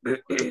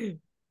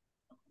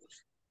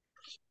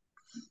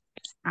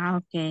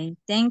 Okay.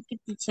 Thank you,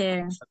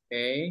 teacher.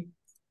 Okay.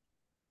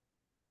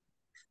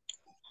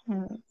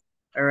 All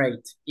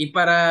right. Y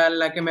para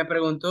la que me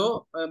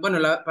preguntó, bueno,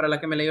 para la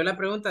que me leyó la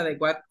pregunta de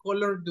what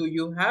color do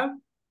you have,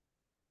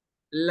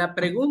 la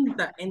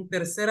pregunta en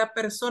tercera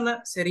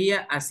persona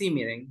sería así,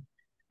 miren,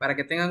 para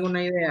que tengan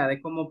una idea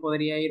de cómo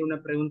podría ir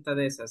una pregunta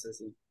de esas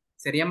así.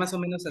 Sería más o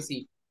menos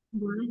así.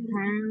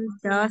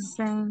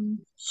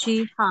 Doesn't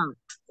she have?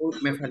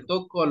 Me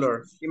faltó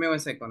color. Give me one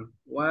second.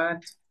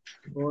 What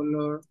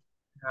color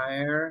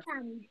hair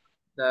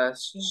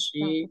does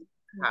she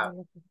have?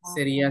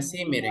 Sería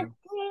así, miren.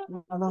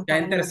 Ya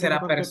en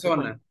tercera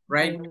persona,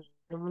 right?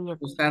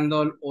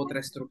 Buscando otra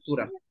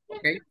estructura.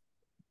 ¿Ok?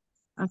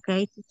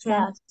 Okay,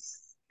 teacher.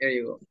 There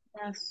you go.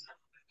 Yes.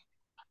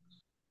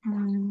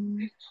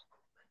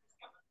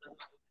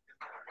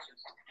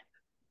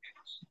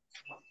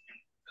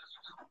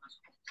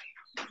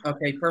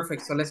 Okay,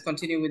 perfect. So let's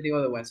continue with the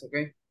other ones,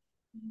 okay?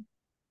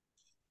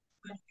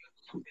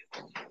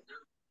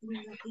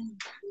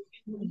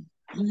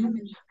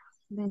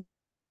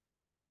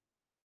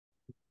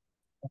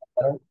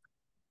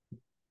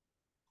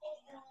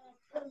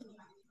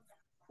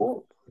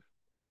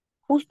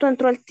 Justo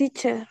entró el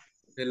teacher.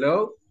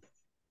 Hello.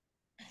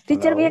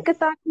 Teacher, vi que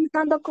estaba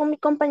comentando con mi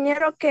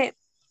compañero que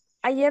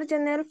ayer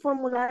llené el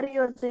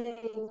formulario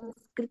de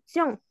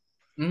inscripción.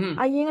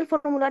 Allí en el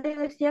formulario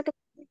decía que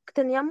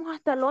teníamos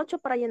hasta el 8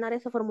 para llenar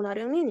ese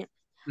formulario en línea.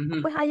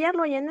 Pues ayer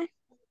lo llené.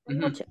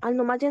 Al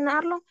nomás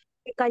llenarlo,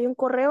 me cayó un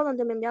correo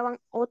donde me enviaban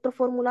otro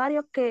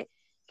formulario que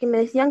me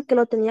decían que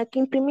lo tenía que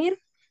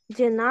imprimir,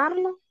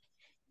 llenarlo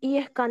y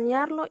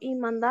escanearlo y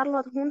mandarlo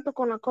adjunto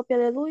con la copia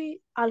de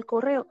DUI al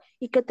correo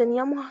y que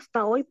teníamos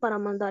hasta hoy para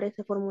mandar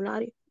ese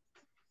formulario.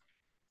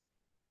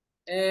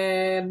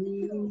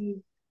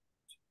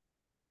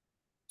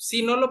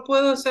 Si no lo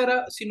puedo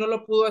hacer, si no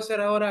lo pudo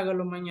hacer ahora,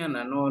 hágalo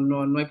mañana.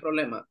 No hay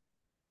problema.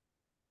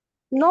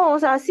 No, o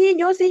sea, sí,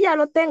 yo sí ya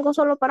lo tengo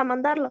solo para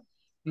mandarlo,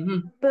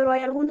 Ujú. pero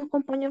hay algunos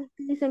compañeros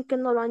que dicen que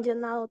no lo han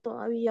llenado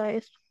todavía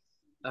eso.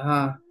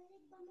 Ajá.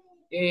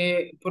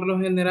 Por lo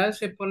general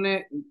se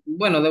pone,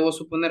 bueno, debo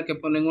suponer que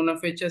ponen una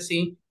fecha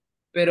así,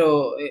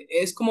 pero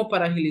es como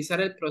para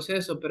agilizar el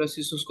proceso, pero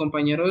si sus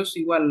compañeros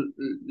igual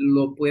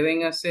lo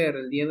pueden hacer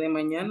el día de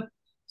mañana,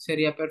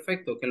 sería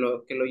perfecto que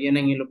lo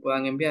llenen y lo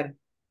puedan enviar.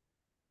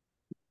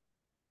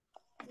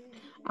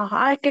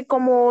 Ajá, es que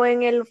como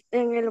en el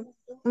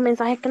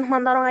mensaje que nos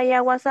mandaron ahí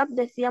a WhatsApp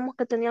decíamos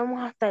que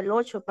teníamos hasta el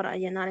 8 para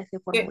llenar ese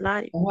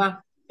formulario.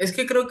 Ajá. Es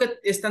que creo que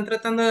están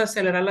tratando de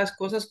acelerar las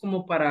cosas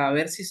como para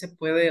ver si se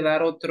puede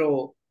dar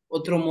otro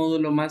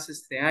módulo más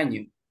este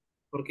año,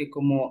 porque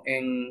como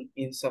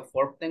en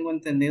software tengo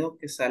entendido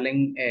que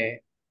salen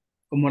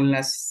como en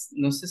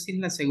no sé si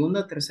en la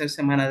segunda o tercera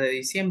semana de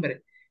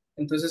diciembre.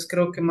 Entonces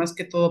creo que más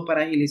que todo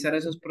para agilizar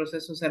esos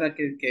procesos era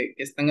que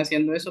están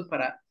haciendo eso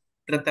para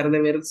tratar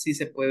de ver si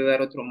se puede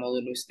dar otro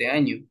módulo este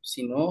año.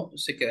 Si no,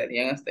 se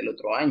quedarían hasta el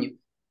otro año.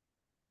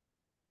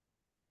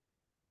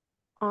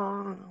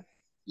 Ah,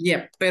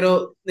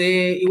 Pero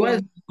igual,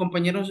 si tus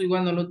compañeros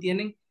igual no lo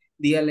tienen,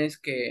 dígales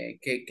que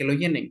lo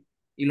llenen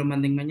y lo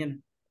manden mañana.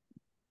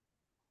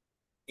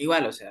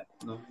 Igual, o sea,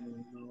 no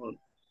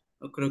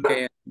creo que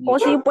haya o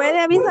mucho. si puede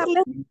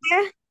avisarles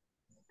usted,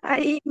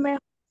 ahí me,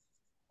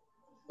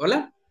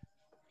 ¿Hola?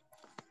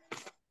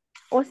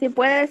 o si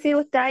puede decir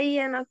usted ahí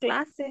en la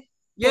clase,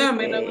 Ya,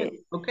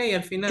 porque ok,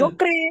 al yo final.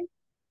 creo,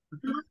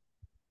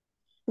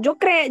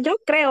 yo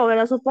creo,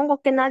 ¿verdad?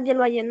 Supongo que nadie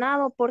lo ha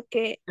llenado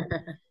porque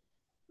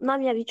no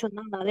había dicho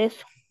nada de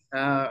eso.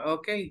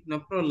 Ok,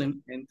 no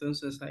problem.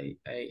 Entonces ahí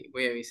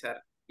voy a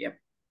avisar. Yep.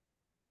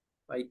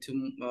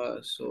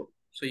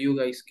 So you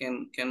guys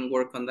can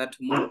work on that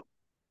tomorrow.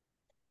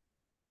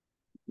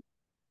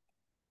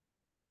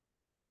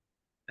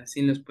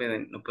 Así lo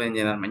pueden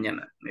llenar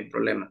mañana, no hay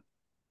problema.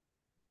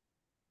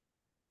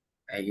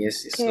 I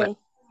guess Okay.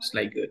 it's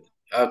like good.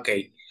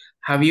 Okay.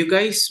 Have you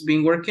guys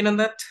been working on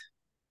that?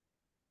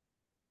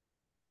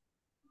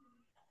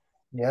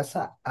 Yes,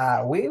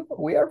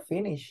 we are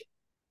finished.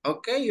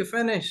 Okay, you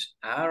finished.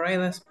 All right,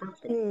 that's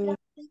perfect. Mm,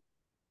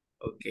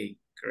 Okay,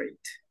 great.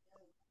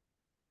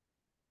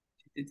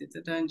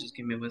 Just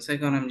give me 1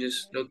 second. I'm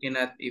just looking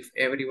at if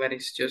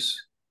everybody's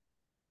just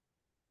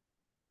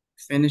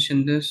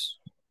finishing this.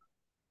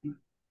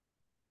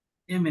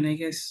 Yeah, I mean, I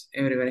guess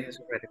everybody has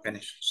already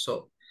finished.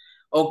 So,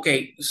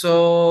 okay,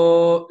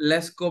 so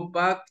let's go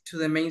back to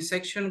the main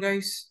section,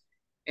 guys,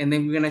 and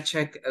then we're gonna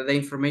check the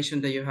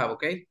information that you have,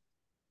 okay?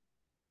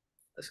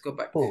 Let's go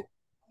back. Cool.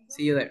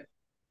 See you there.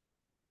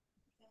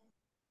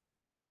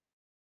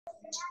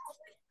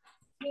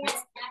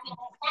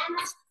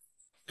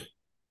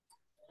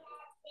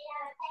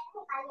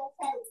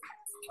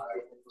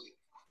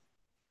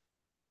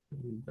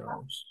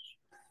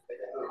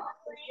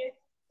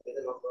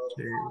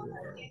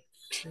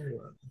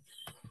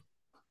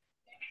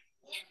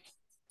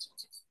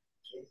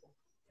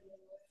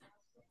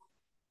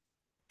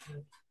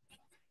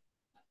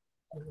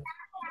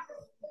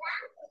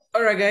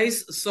 All right,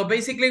 guys. So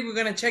basically, we're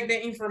gonna check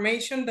the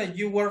information that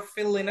you were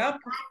filling up.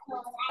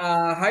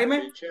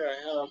 Jaime? Teacher, I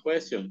have a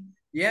question.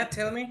 Yeah,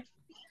 tell me.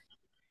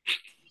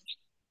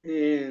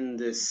 In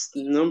this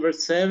number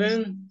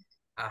 7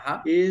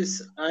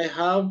 is I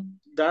have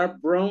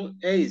dark brown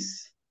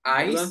eyes.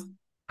 Eyes.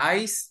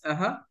 Eyes.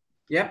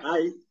 Yep.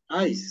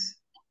 Eyes.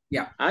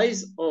 Yeah.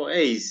 Eyes or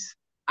eyes.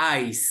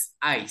 Eyes.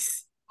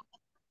 Eyes.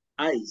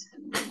 Eyes.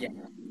 Yeah.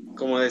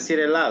 Como decir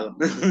helado.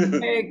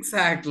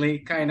 Exactly.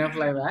 Kind of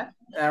like that.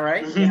 All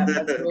right. Yeah,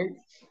 that's great.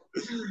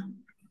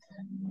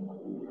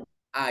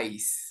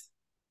 Eyes.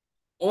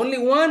 Only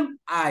one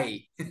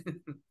eye.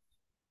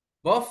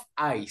 Both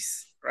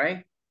eyes,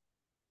 right?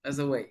 That's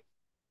the way.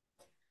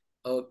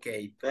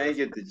 Okay. Thank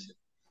you, teacher.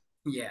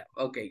 Yeah.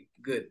 Okay.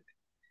 Good.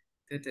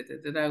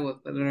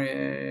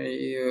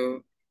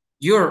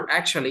 You're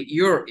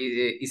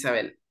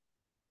Isabel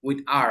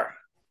with R.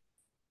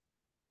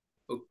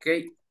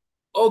 Okay.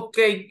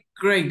 Okay,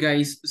 great,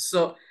 guys.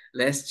 So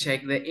let's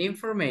check the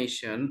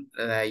information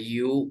that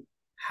you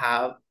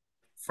have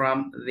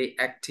from the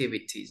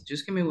activities.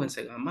 Just give me 1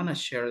 second. I'm gonna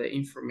share the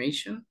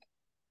information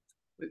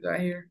we got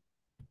here.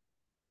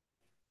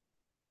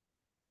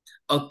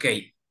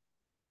 Okay.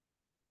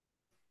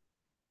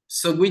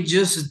 So we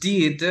just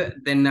did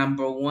the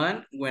number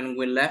 1 when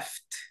we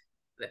left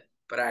the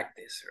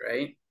practice,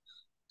 right?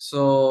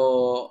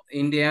 So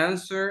in the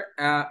answer,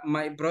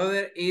 my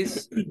brother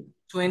is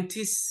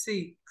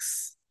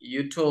 26.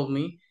 You told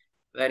me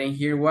that in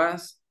here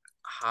was,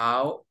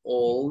 how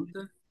old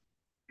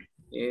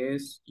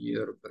is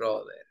your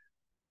brother?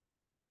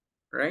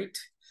 Right?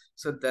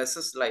 So that's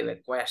a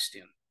slight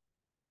question.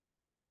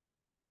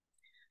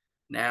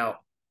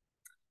 Now,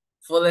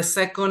 for the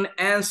second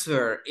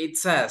answer, it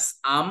says,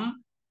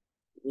 I'm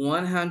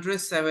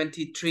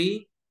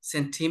 173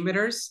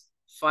 centimeters,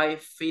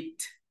 5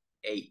 feet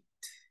 8.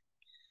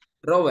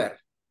 Robert,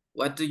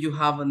 what do you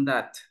have on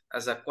that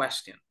as a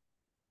question?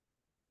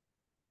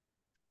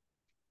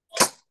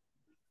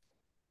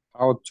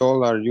 How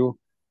tall are you?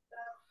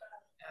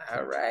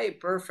 All right,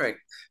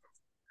 perfect.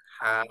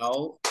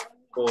 How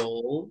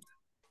old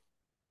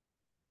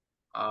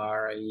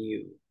are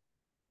you?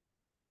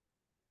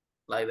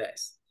 Like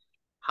this.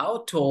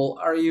 How tall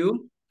are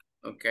you?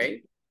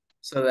 Okay.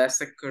 So that's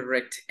the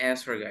correct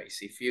answer, guys.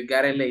 If you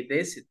got it like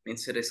this, it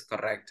means it is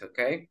correct,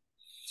 okay?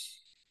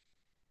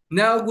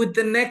 Now with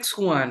the next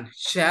one,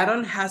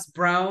 Sharon has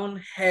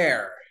brown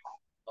hair.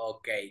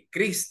 Okay,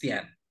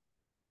 Christian,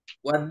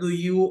 what do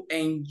you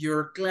and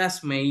your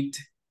classmate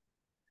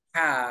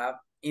have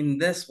in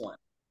this one?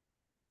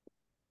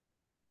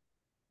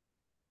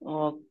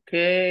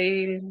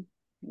 Okay,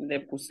 le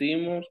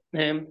pusimos.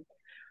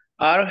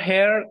 Our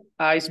hair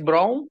is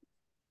brown.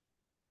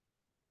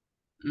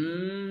 Oh,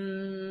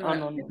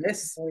 no.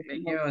 This,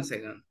 give me 1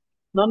 second.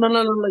 No.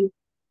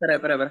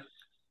 Espera.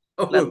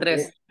 La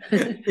 3.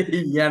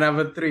 Yeah,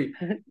 number 3.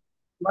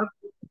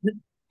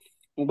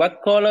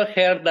 What color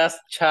hair does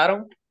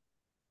Sharon?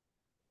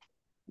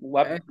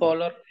 What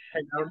color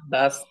hair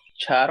does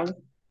Sharon?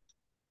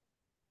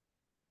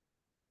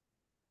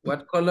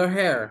 What color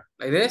hair?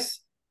 Like this?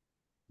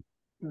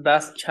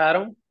 Does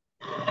Sharon?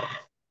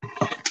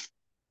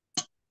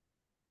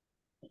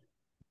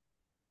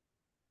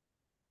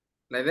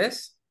 Like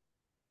this?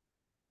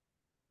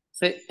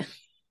 Sí.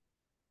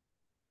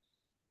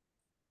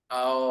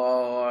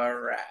 All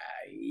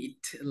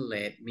right.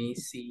 Let me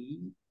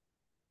see.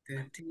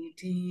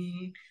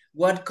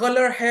 What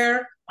color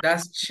hair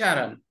does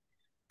Sharon?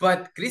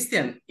 But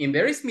Christian, in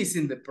there is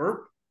missing the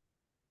verb.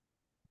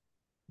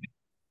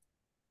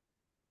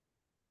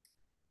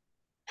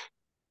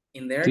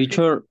 In there.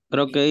 Teacher,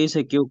 creo que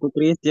dice que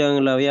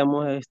Christian lo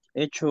habíamos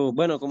hecho,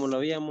 bueno, como lo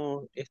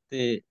habíamos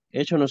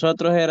hecho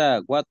nosotros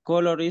era what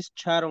color is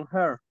Sharon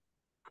hair?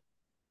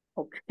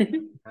 Okay.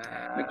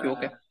 Me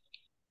equivoqué.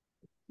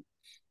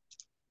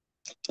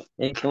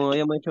 Como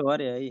habíamos hecho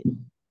varias ahí.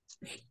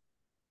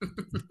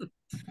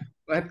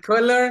 What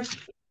color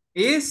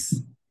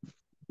is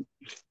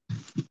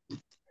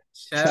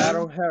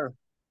Sharon hair?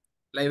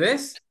 Like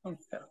this?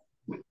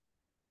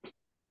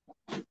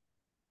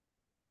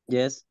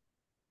 Yes.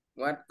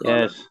 What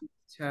color Yes. is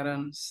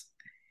Sharon's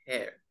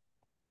hair?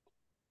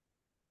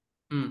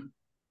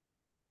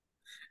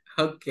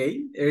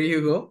 Okay, there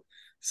you go.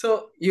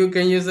 So you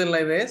can use it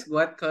like this.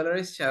 What color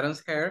is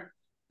Sharon's hair?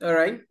 All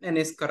right, and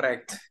it's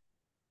correct.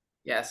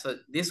 Yeah, so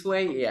this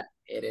way, yeah,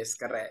 it is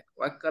correct.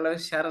 What color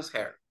is Sharon's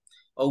hair?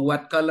 Or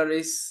what color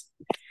is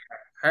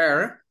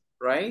her,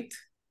 right?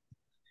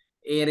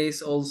 It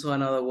is also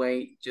another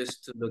way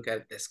just to look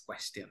at this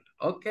question.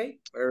 Okay,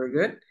 very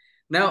good.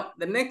 Now,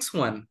 the next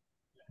one.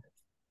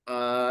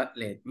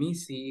 Let me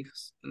see.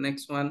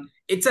 Next one.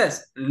 It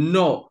says,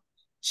 no,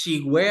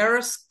 she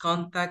wears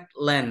contact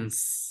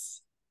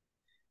lens.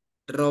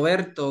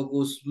 Roberto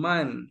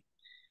Guzman,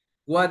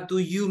 what do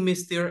you,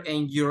 Mr.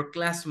 and your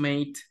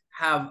classmate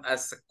have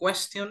as a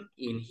question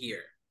in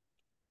here?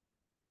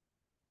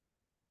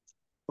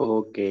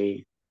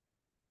 Okay.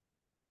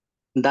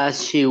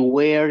 Does she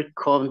wear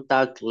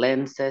contact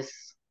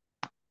lenses?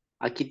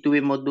 Aquí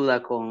tuvimos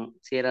duda con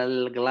si era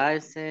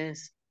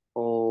glasses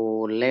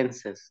o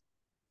lenses.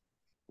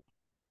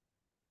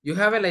 You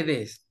have it like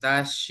this.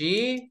 Does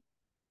she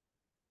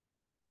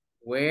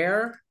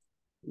wear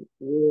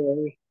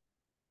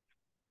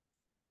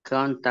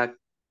contact?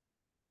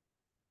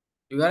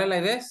 You got it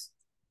like this?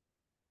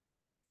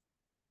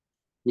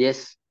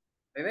 Yes.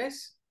 Like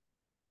this?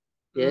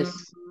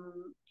 Yes.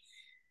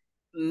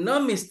 No,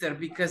 mister,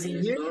 because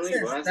in here it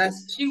says,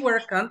 does she wear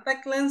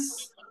contact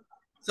lens?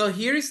 So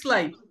here is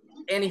like,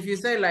 and if you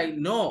say like,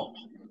 no,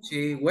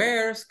 she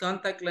wears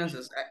contact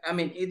lenses. I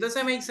mean, it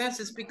doesn't make sense.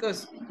 It's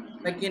because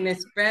like in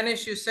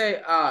Spanish you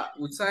say,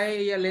 ¿usa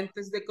ella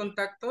lentes de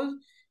contacto?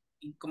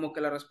 Y como que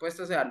la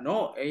respuesta sea,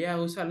 no,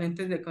 ella usa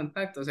lentes de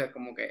contacto. O sea,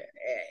 como que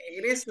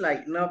it is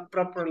like not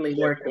properly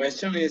working. The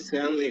question is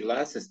only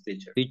glasses,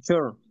 teacher.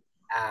 Teacher.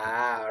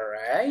 All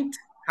right.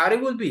 How it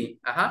will be?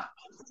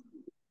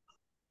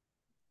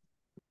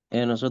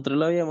 Nosotros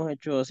lo habíamos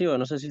hecho así, o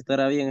no sé si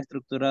estará bien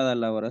estructurada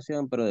la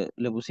oración, pero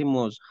le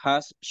pusimos,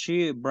 has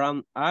she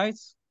brown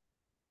eyes?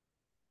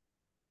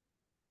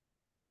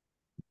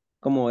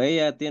 Como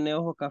ella tiene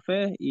ojos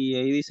cafés y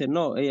ahí dice,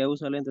 no, ella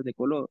usa lentes de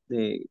color,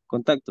 de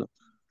contacto.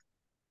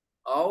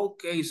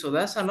 Okay, so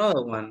that's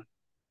another one.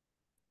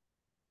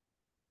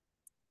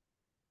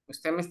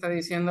 Usted me está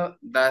diciendo,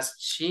 does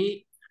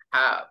she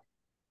have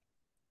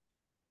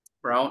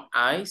brown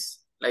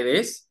eyes like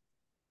this?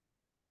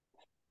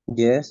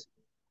 Yes.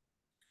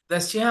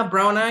 Does she have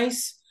brown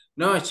eyes?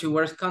 No, she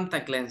wears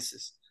contact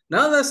lenses.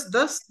 No,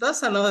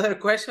 that's another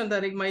question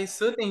that it might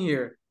suit in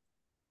here.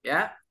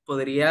 Yeah,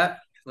 podría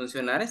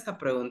funcionar esta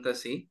pregunta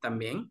así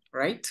también,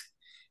 right?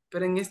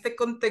 Pero en este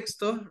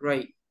contexto,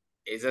 right,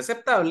 es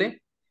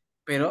aceptable,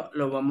 pero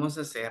lo vamos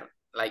a hacer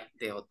like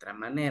de otra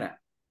manera,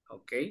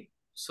 okay?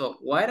 So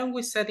why don't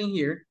we set in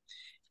here?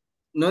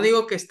 No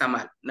digo que está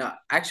mal. No,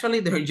 actually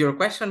your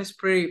question is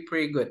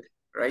pretty good,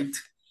 right?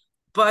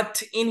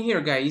 But in here,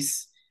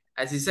 guys,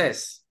 as it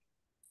says,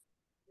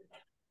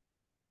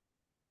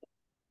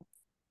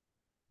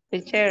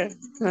 teacher,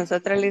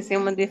 nosotros le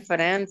hicimos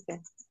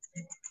diferente.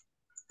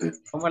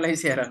 ¿Cómo la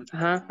hicieron?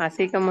 Ajá,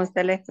 así como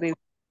usted le escribió.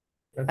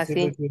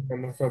 Así.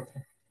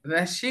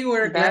 Does she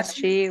wear Does glasses?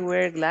 she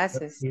wear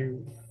glasses?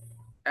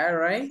 All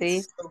right,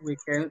 Sí. so we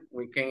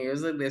can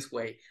use it this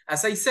way.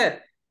 As I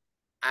said,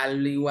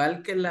 al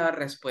igual que la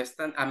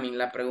respuesta,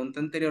 la pregunta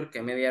anterior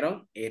que me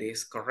dieron, it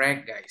is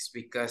correct, guys,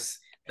 because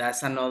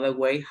that's another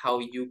way how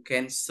you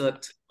can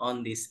suit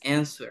on this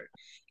answer.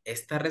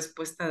 Esta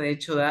respuesta, de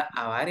hecho, da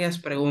a varias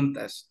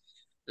preguntas.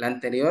 La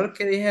anterior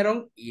que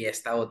dijeron y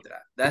esta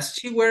otra. Does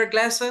she wear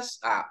glasses?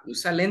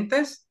 ¿Usa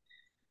lentes?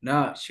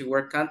 No, she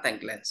wear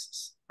contact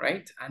lenses,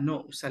 right?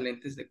 No, usa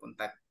lentes de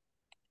contacto,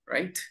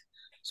 right?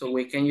 So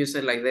we can use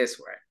it like this,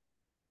 right?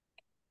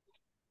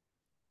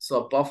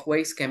 So both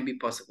ways can be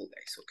possible,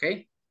 guys,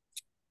 okay?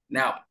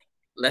 Now,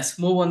 let's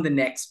move on the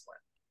next one.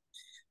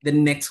 The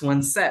next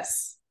one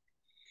says,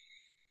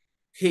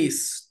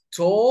 he's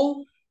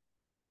tall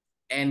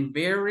and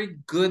very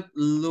good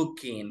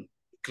looking,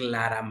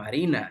 Clara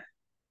Marina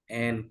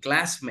and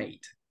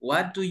classmate.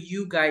 What do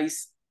you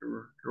guys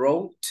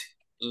wrote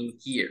in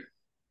here?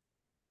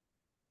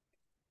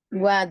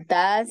 What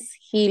does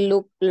he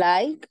look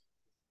like?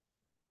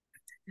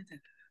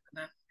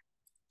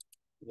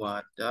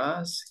 What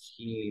does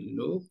he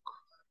look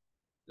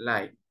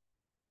like?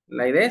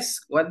 Like this?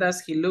 What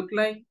does he look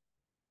like?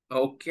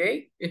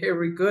 Okay,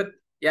 very good.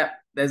 Yeah,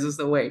 this is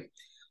the way.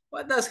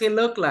 What does he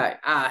look like?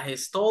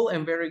 He's tall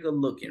and very good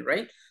looking,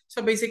 right?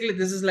 So basically,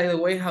 this is like the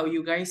way how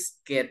you guys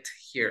get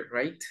here,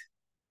 right?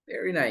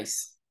 Very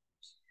nice.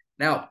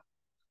 Now,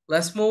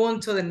 let's move on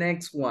to the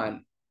next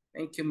one.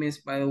 Thank you,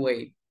 Miss, by the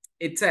way.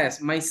 It says,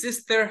 my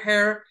sister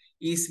hair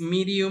is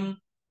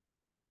medium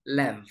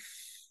length.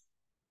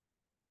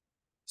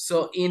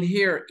 So in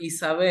here,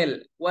 Isabel,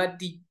 what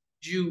did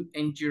you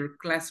and your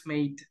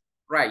classmate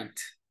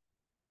write?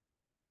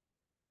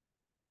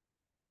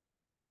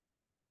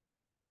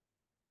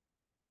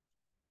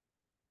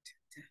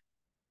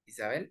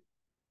 Isabel?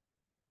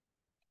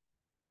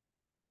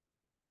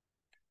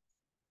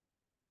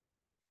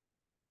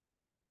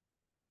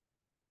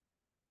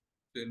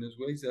 Se nos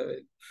fue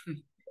Isabel.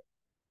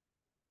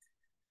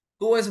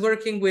 Who was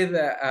working with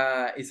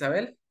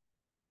Isabel?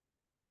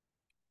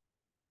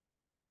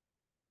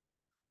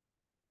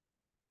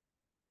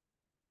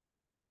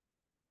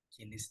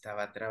 ¿Quién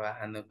estaba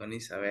trabajando con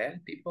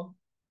Isabel, people?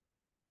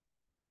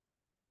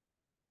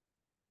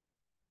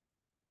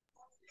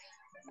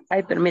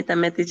 Ay,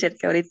 permítame, teacher,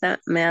 que ahorita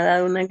me ha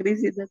dado una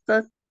crisis de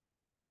tos.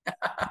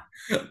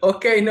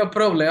 Okay, no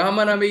problem. I'm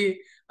gonna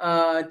be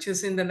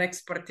choosing the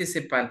next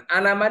participant.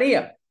 Ana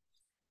Maria,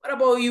 what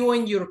about you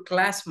and your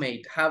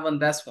classmate have on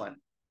this one?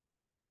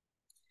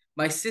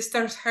 My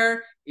sister's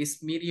hair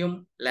is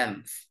medium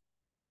length.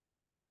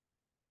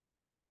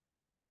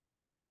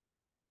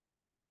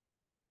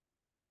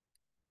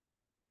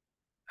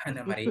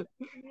 Ana Maria.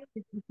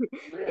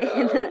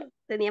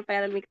 Tenía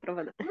apagado el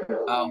micrófono.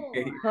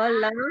 Okay. How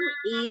long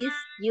is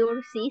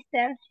your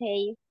sister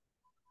hair?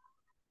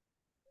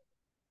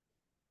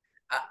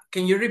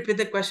 Can you repeat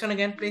the question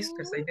again, please?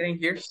 Because I didn't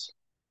hear.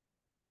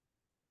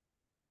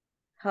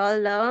 How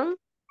long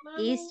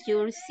is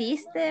your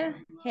sister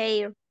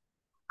hair?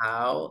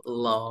 How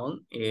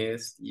long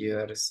is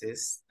your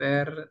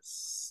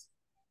sister's,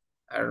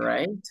 all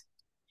right,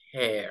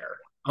 hair?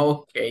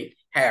 Okay,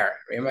 hair.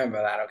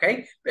 Remember that,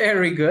 okay?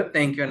 Very good.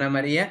 Thank you, Ana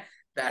Maria.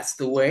 That's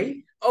the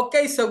way.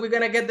 Okay, so we're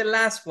going to get the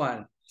last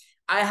one.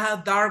 I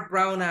have dark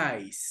brown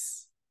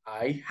eyes.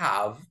 I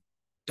have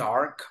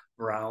dark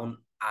brown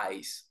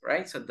eyes,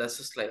 right? So that's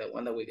just like the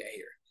one that we got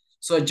here.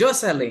 So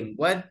Jocelyn,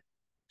 what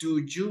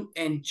do you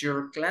and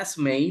your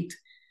classmate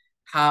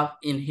have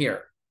in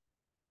here?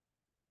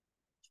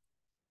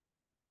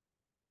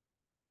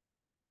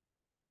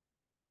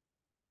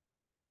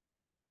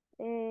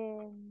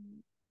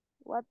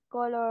 What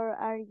color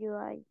are your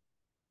eyes?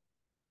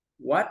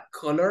 What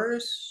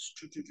colors?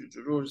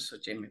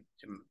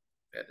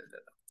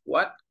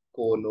 What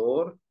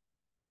color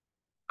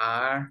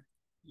are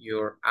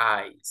your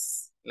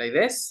eyes? Like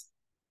this?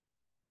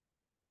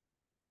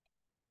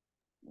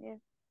 Yes.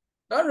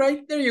 All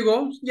right, there you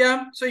go.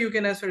 Yeah, so you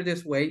can answer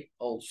this way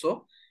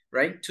also,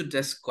 right? To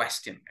this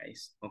question,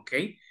 guys.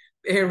 Okay,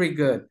 very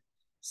good.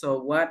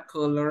 So what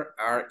color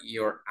are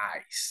your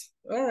eyes?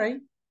 All right,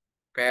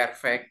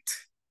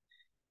 perfect.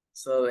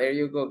 So there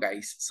you go,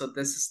 guys. So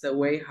this is the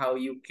way how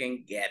you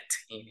can get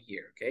in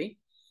here, okay?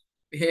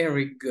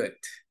 Very good.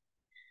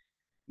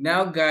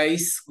 Now,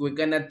 guys, we're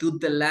gonna do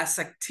the last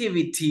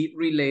activity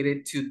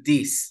related to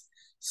this.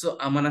 So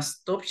I'm gonna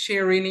stop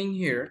sharing in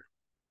here.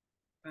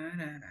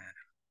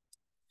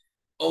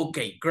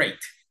 Okay, great.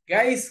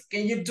 Guys,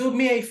 can you do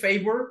me a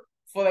favor?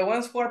 For the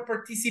ones who are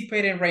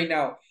participating right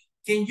now,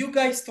 can you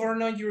guys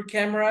turn on your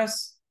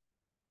cameras?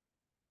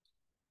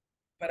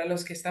 Para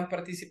los que están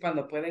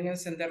participando, ¿pueden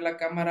encender la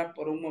cámara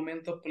por un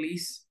momento,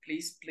 please?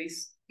 Please,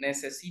 please.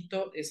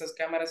 Necesito esas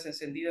cámaras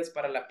encendidas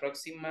para la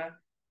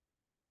próxima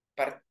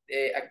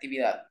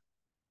actividad.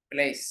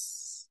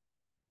 Please.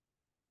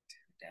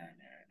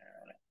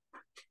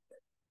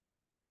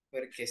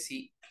 Porque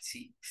sí.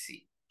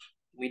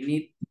 We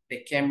need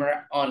the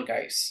camera on,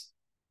 guys.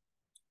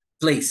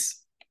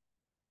 Please.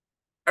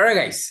 All right,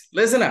 guys,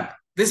 listen up.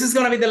 This is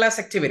going to be the last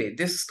activity.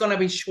 This is going to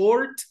be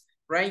short,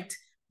 right?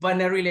 But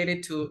not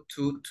related to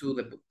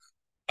the book.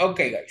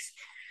 Okay, guys.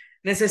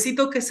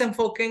 Necesito que se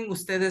enfoquen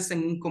ustedes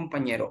en un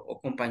compañero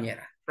o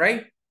compañera,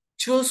 right?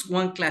 Choose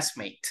one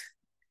classmate.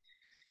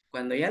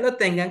 Cuando ya lo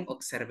tengan,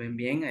 observen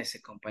bien a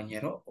ese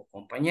compañero o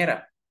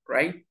compañera,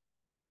 right?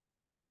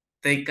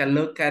 Take a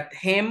look at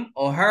him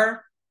or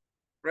her,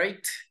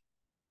 right?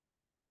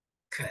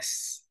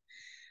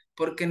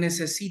 Porque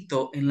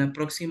necesito en la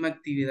próxima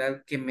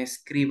actividad que me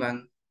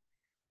escriban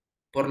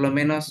por lo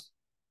menos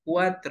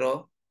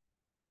 4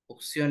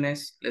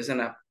 opciones, listen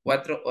up,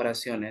 4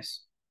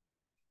 oraciones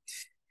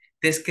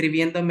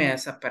describiéndome a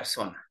esa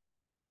persona.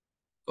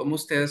 ¿Cómo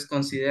ustedes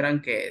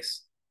consideran que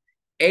es?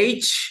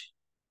 Age,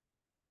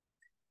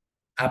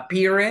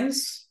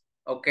 appearance,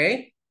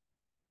 okay?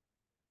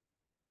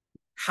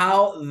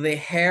 How the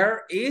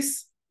hair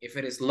is, if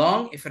it is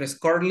long, if it is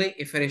curly,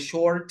 if it is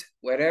short,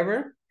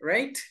 whatever,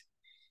 right?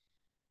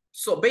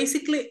 So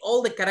basically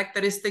all the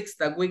characteristics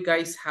that we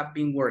guys have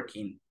been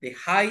working, the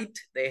height,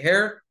 the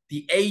hair,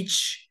 the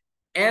age,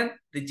 and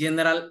the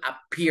general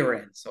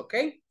appearance,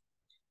 okay?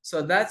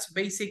 So that's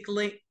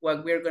basically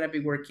what we're going to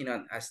be working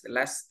on as the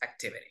last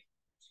activity.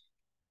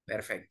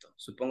 Perfecto.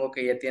 Supongo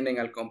que ya tienen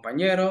al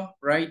compañero,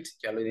 right?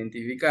 Ya lo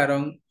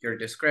identificaron. You're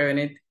describing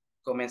it.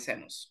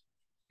 Comencemos.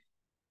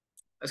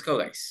 Let's go,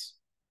 guys.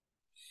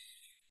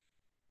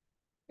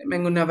 Denme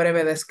una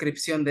breve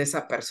descripción de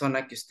esa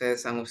persona que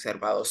ustedes han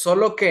observado.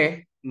 Solo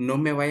que no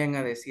me vayan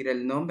a decir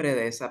el nombre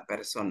de esa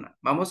persona.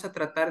 Vamos a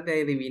tratar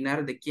de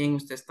adivinar de quién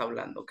usted está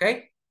hablando, ¿ok?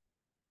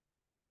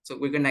 So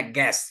we're going to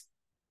guess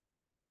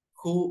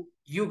who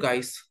you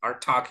guys are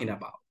talking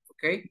about,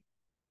 ¿ok?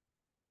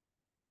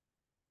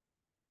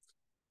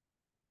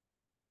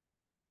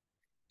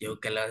 Yo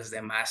que los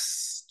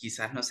demás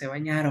quizás no se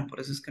bañaron, por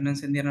eso es que no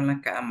encendieron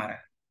la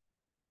cámara.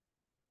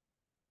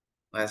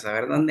 Voy a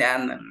saber dónde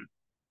andan.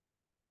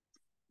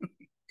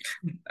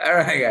 All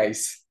right,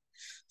 guys.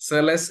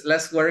 So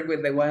let's work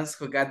with the ones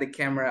who got the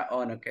camera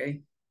on,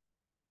 okay?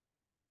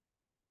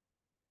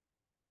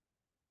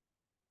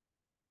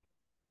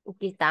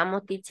 Aquí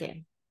estamos,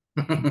 teacher.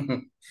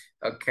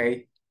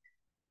 Okay.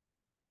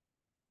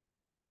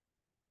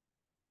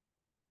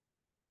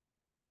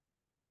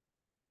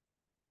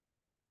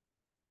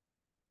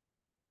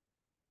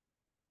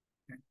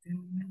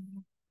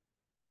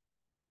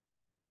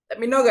 Let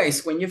me know,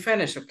 guys, when you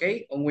finish,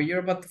 okay? Or when you're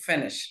about to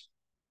finish.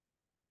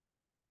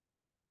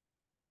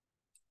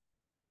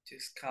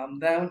 Just calm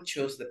down,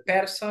 choose the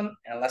person,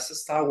 and let's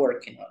start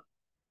working on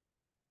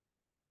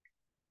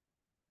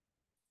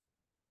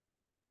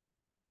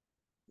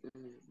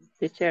it.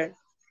 Teacher.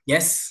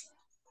 Yes.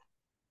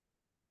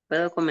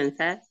 ¿Puedo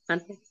comenzar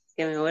antes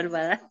que me vuelva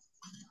a dar?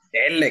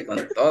 Dele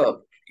con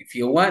todo. If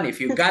you want,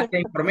 if you got the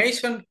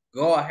information,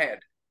 go ahead.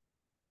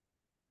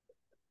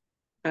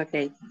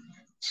 Okay.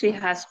 She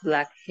has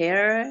black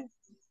hair.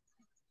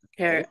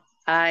 Her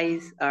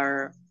eyes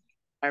are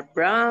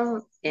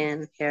brown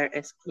and her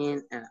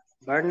skin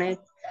burned.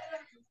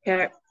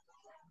 Her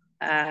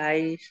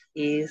age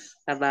is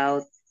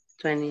about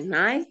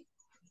 29.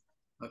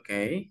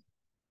 Okay.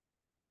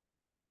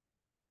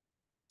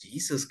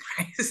 Jesus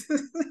Christ.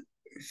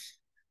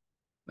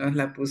 Nos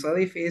la puso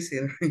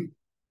difícil.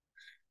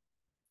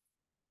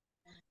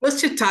 What's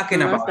she talking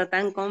No about? está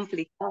tan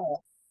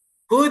complicado.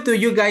 Who do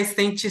you guys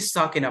think she's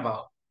talking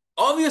about?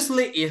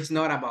 Obviously, it's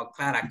not about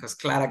Clara because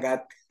Clara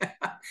got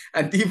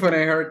a different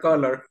hair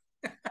color.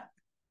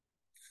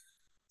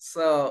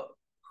 So,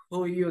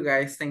 who you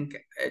guys think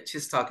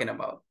she's talking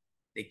about?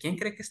 ¿De quién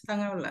cree que están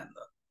hablando?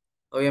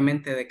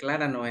 Obviamente de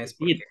Clara no es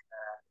porque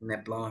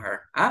tiene blonde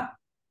hair. ¿Ah?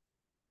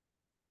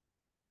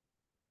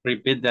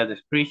 Repeat the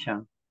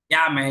description.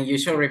 Yeah, man, you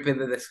should repeat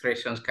the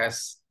descriptions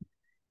because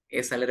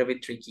it's a little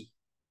bit tricky.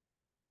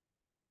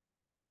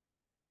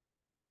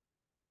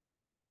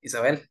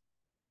 Isabel?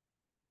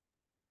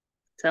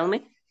 Tell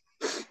me.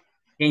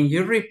 Can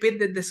you repeat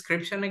the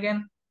description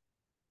again?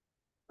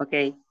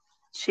 Okay.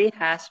 She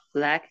has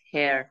black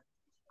hair.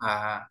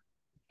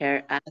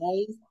 Her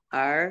eyes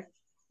are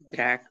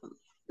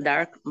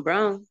dark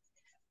brown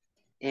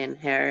and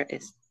her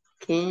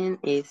skin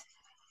is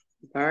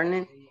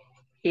burning.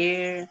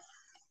 Her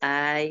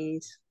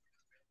eyes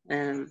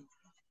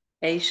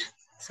age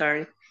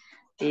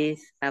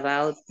is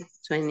about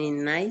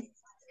 29.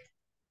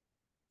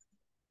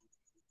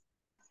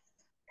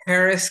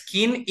 Her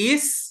skin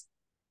is,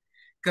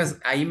 because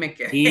ahí me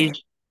quedé.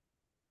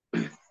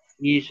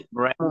 Is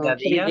Brenda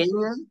Diaz?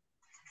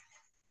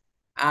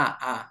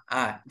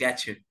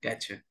 Got you.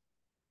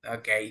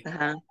 Okay.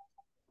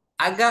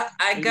 I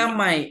got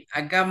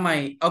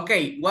my,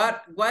 okay,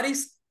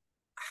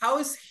 how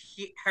is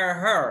her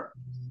hair?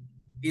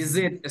 Is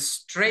it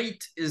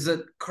straight? Is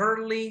it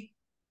curly?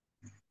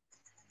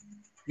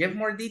 Give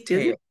more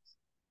details.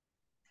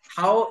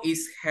 How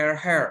is her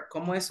hair?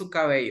 ¿Cómo es su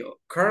cabello?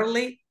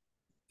 Curly,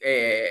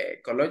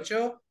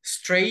 colocho,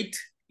 straight,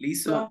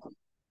 liso?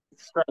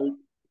 No,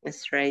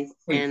 straight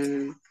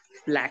and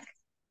black.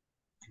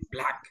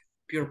 Black,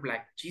 pure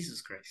black.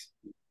 Jesus Christ.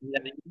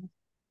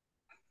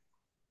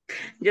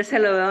 Yo se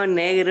lo veo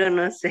negro,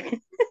 no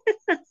sé.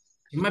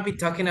 You might be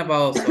talking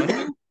about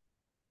Sonia.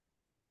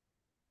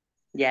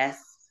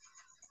 Yes.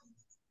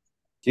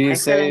 She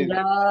Excellent said,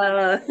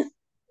 job.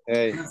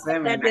 hey, No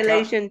sé, man.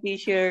 Congratulations,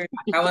 teacher.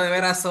 Acabo de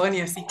ver a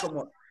Sonia así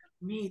como,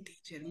 me,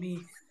 teacher, me.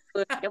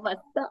 ¿Qué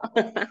pasó?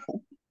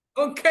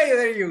 Okay,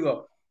 there you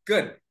go.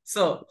 Good.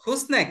 So,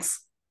 who's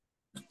next?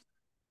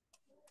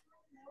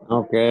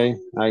 okay,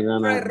 I'm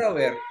All right, gonna,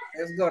 Robert.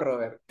 Let's go,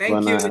 Robert.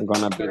 Thank you.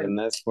 gonna be the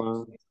next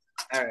one.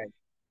 All right.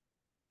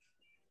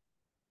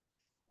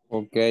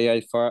 Okay,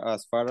 as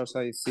far as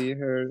I see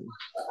her,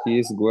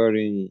 she's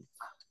wearing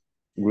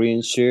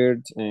green shirt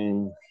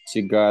and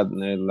she got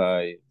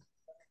like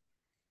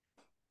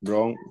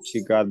brown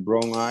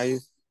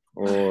eyes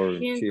or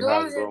she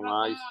has brown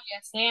eyes.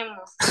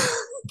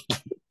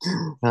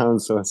 I'm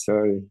so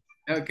sorry.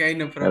 Okay,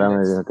 no problem.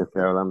 Espérame, yo que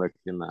estoy hablando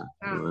aquí en la...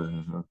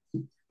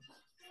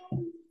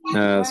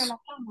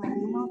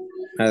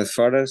 As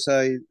far as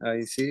I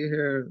see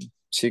her,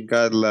 she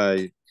got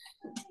like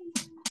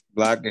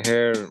black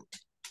hair,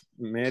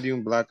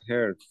 medium black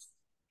hair.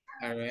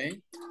 All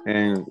right.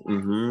 And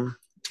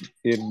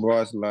it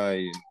was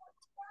like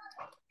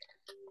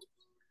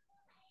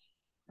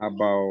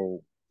about,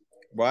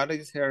 what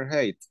is her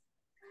height?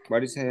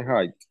 What is her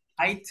height?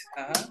 Height?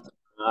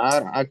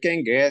 I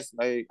can guess.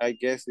 I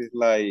guess it's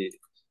like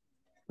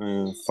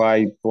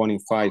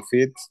 5.5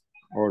 feet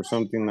or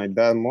something like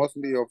that.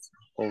 Mostly of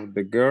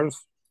the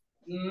girls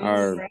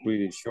are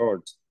pretty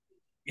short.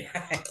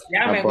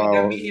 Yeah,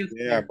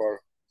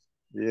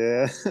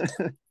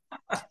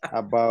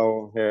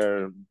 about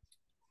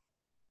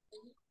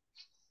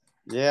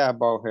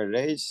about her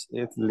age,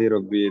 it's a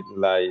little bit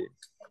like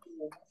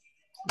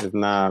it's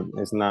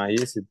not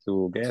easy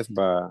to guess,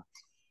 but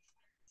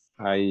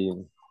I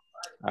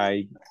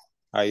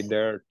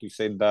dare to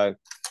say that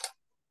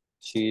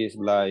she is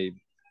like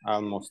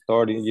almost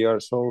 30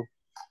 years old.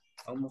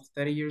 Almost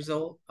 30 years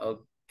old?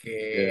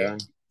 Okay. Yeah.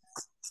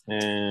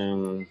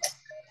 And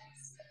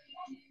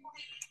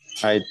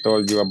I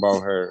told you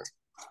about her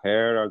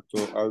hair.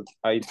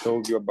 I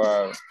told you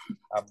about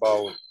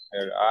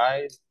her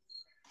eyes.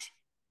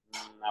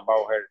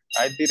 About her.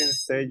 I didn't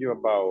tell you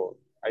about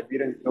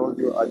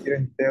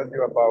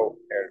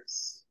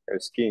her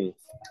skin.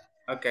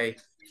 Okay.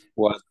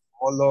 What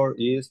color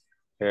is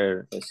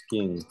her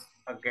skin?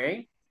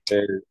 Okay.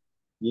 Her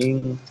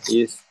skin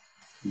is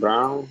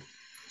brown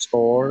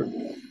or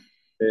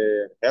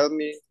help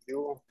me,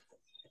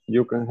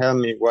 you can help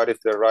me, what is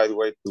the right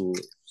way to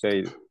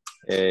say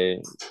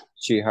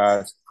she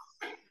has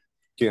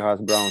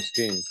brown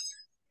skin?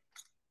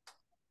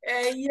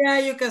 Yeah,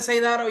 you can say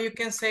that, or you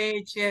can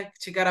say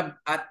she got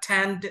a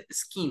tan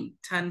skin,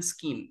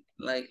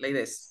 like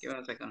this. Give me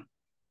a second.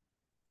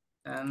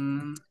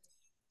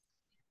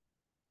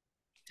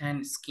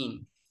 Tan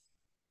skin.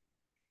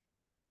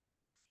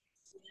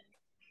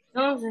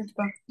 Mira,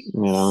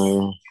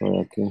 por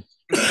aquí.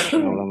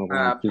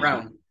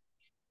 Brown.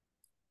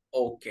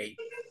 Okay.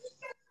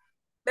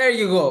 There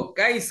you go,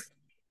 guys.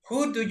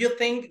 Who do you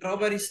think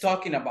Robert is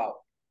talking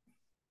about?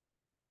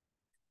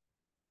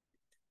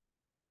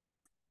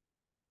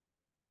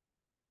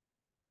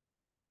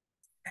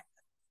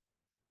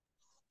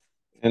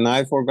 And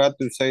I forgot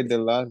to say the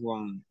last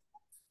one.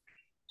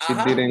 She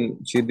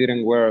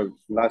didn't wear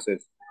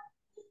glasses.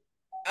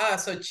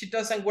 So she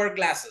doesn't wear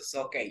glasses.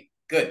 Okay,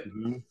 good.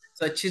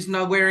 So she's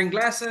not wearing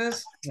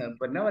glasses,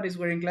 but nobody's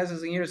wearing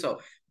glasses in here.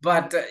 So,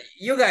 but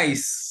you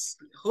guys,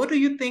 who do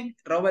you think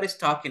Robert is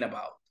talking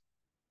about?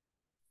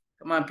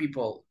 Come on,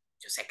 people.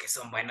 Yo sé que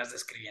son buenos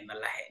describiendo a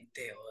la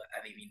gente o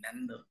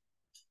adivinando.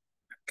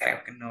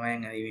 Creo que no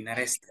vayan a adivinar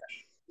esta.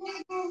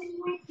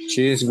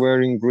 She is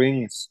wearing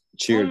green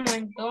shirt.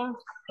 Man,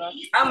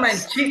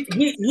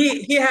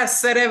 he has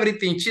said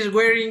everything. She's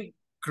wearing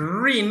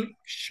green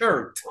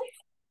shirt.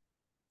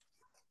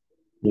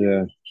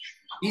 Yeah.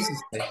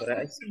 Jesus, but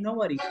I see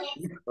nobody.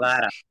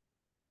 Clara.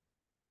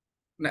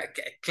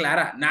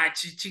 Clara, nah,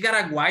 she got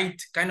a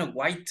kind of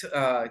white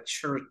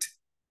shirt.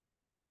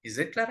 Is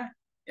it Clara?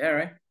 Yeah,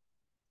 right.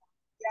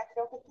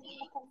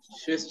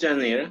 She's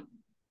Janira.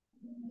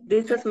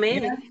 This is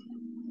me.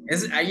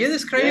 Are you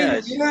describing? Yeah,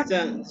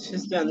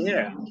 she's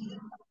Janira.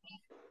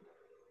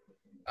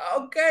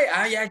 Okay,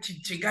 yeah,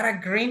 she got a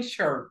green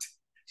shirt.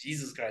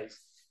 Jesus Christ.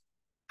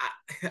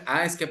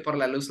 Es que por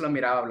la luz lo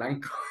miraba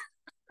blanco.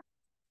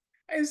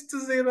 I used to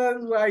say that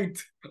white.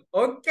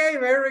 Okay,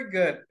 very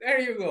good. There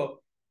you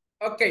go.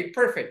 Okay,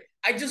 perfect.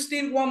 I just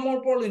need one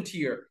more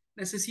volunteer.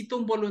 Necesito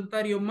un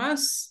voluntario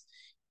más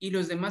y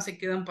los demás se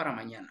quedan para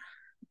mañana.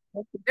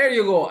 There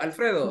you go,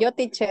 Alfredo. Yo,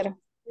 teacher.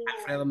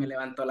 Alfredo me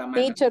levantó la mano.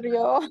 Teacher,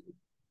 yo.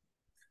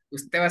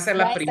 Usted va a ser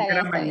la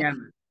primera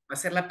mañana. Va a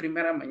ser la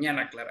primera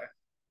mañana, Clara.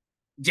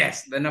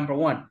 Yes, the number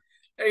one.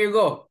 There you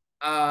go.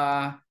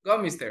 Go,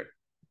 mister.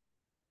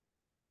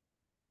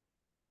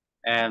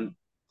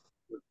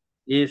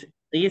 Is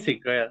easy,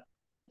 girl.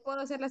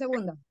 ¿Puedo hacer la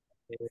segunda?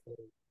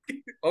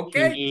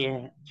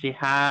 Okay. She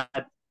had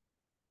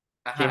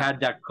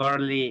the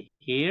curly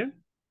hair.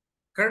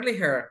 Curly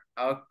hair.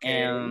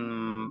 Okay.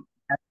 And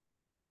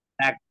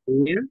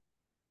here.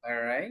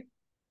 All right.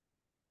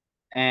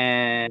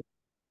 And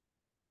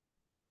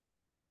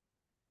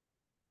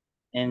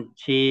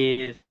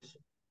she's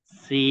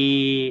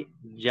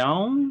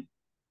young.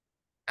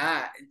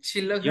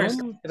 She looked Young,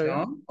 herself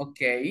young.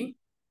 Okay.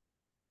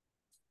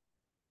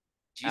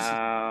 Jesus.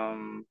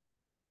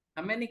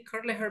 How many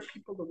curly hair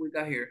people do we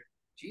got here?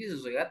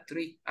 Jesus, we got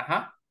 3.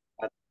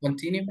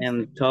 Continue.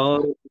 And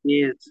tall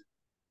is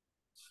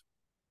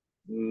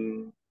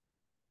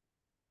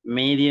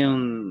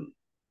medium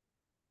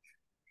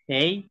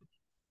height.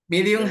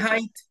 Medium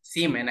height.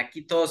 Sí, man.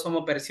 Aquí todos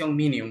somos versión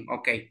medium.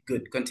 Okay,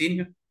 good.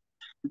 Continue.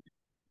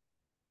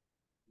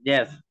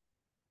 Yes.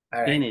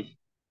 All right. Finish.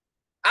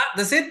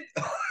 That's it?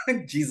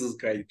 Jesus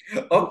Christ.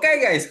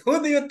 Okay, guys.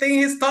 Who do you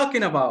think he's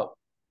talking about?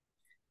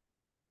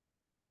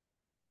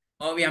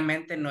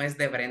 Obviamente no es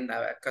de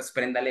Brenda, because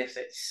Brenda le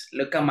says,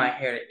 look at my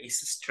hair, it's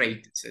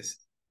straight, it says.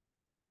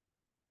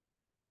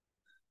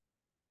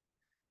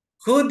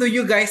 Who do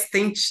you guys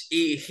think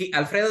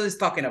Alfredo is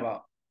talking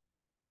about?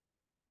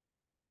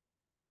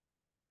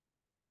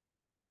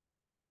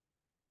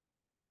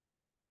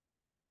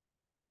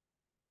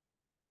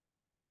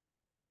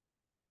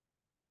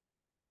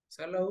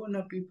 Solo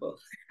uno, people.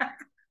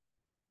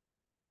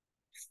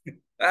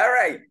 All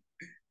right.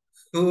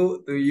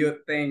 Who do you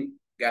think,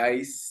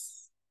 guys?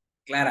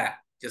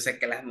 Clara, yo sé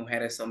que las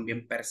mujeres son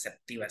bien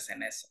perceptivas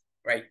en eso.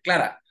 Right,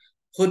 Clara,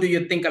 who do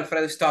you think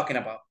Alfredo is talking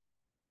about?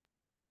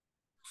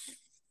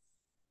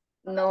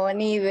 No,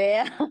 ni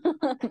idea.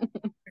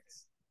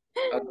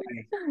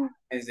 Okay.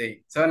 I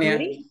see. Sonia?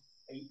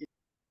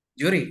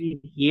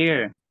 Yuri?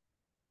 Here.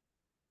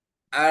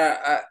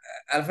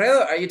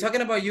 Alfredo, are you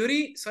talking about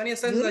Yuri? Sonia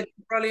says Yuri? that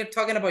you're probably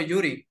talking about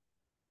Yuri.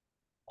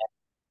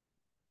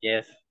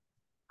 Yes.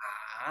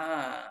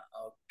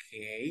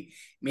 Ok.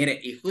 Mire,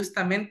 y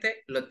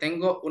justamente lo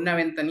tengo una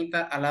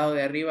ventanita al lado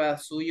de arriba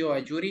suyo a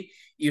Yuri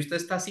y usted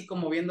está así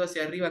como viendo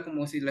hacia arriba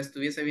como si la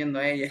estuviese viendo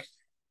a ella.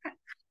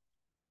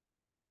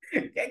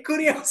 Qué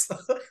curioso.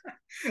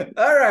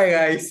 All right,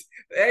 guys.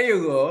 There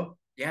you go.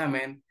 Yeah,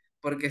 man.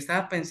 Porque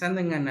estaba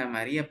pensando en Ana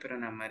María, pero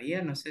Ana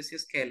María no sé si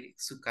es que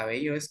su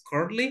cabello es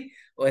curly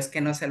o es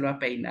que no se lo ha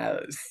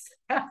peinado.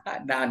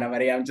 No, Ana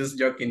María, I'm just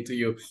joking to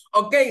you.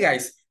 Okay,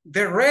 guys.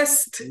 The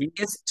rest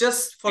is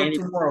just for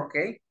tomorrow,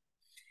 okay?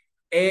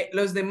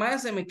 Los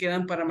demás se me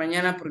quedan para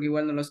mañana porque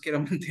igual no los quiero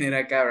mantener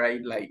acá,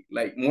 right?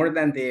 Like more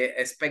than the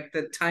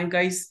expected time,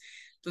 guys.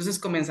 Entonces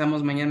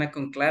comenzamos mañana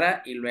con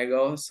Clara y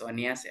luego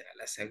Sonia será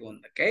la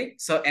segunda, okay?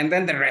 So, and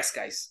then the rest,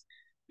 guys.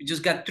 We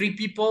just got 3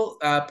 people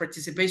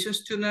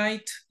participations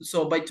tonight.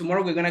 So by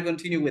tomorrow, we're going to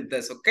continue with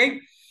this, okay?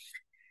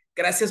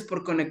 Gracias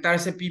por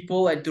conectarse,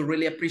 people. I do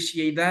really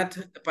appreciate that.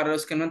 Para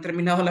los que no han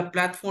terminado la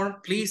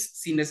platform, please,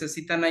 si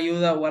necesitan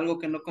ayuda o algo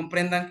que no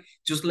comprendan,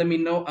 just let me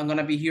know. I'm going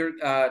to be here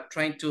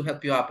trying to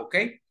help you up,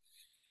 okay?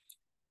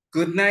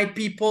 Good night,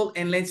 people,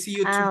 and let's see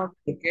you tomorrow,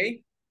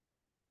 okay?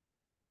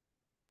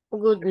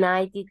 Good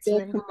night,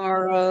 teacher.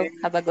 Tomorrow. Okay.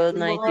 Have a good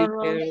night,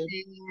 Tomorrow.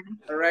 teacher.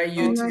 All right,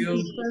 you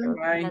too.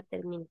 Bye. Ya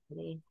terminé.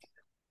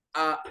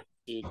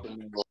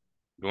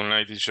 Good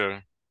night,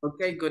 teacher.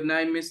 Okay, good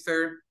night,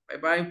 mister.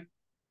 Bye-bye.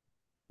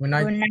 Good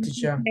night, Good night,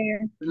 teacher.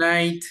 teacher. Good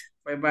night.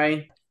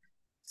 Bye-bye.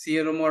 See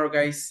you tomorrow,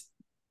 guys.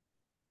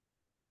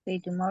 See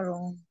you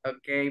tomorrow.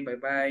 Okay,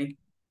 bye-bye.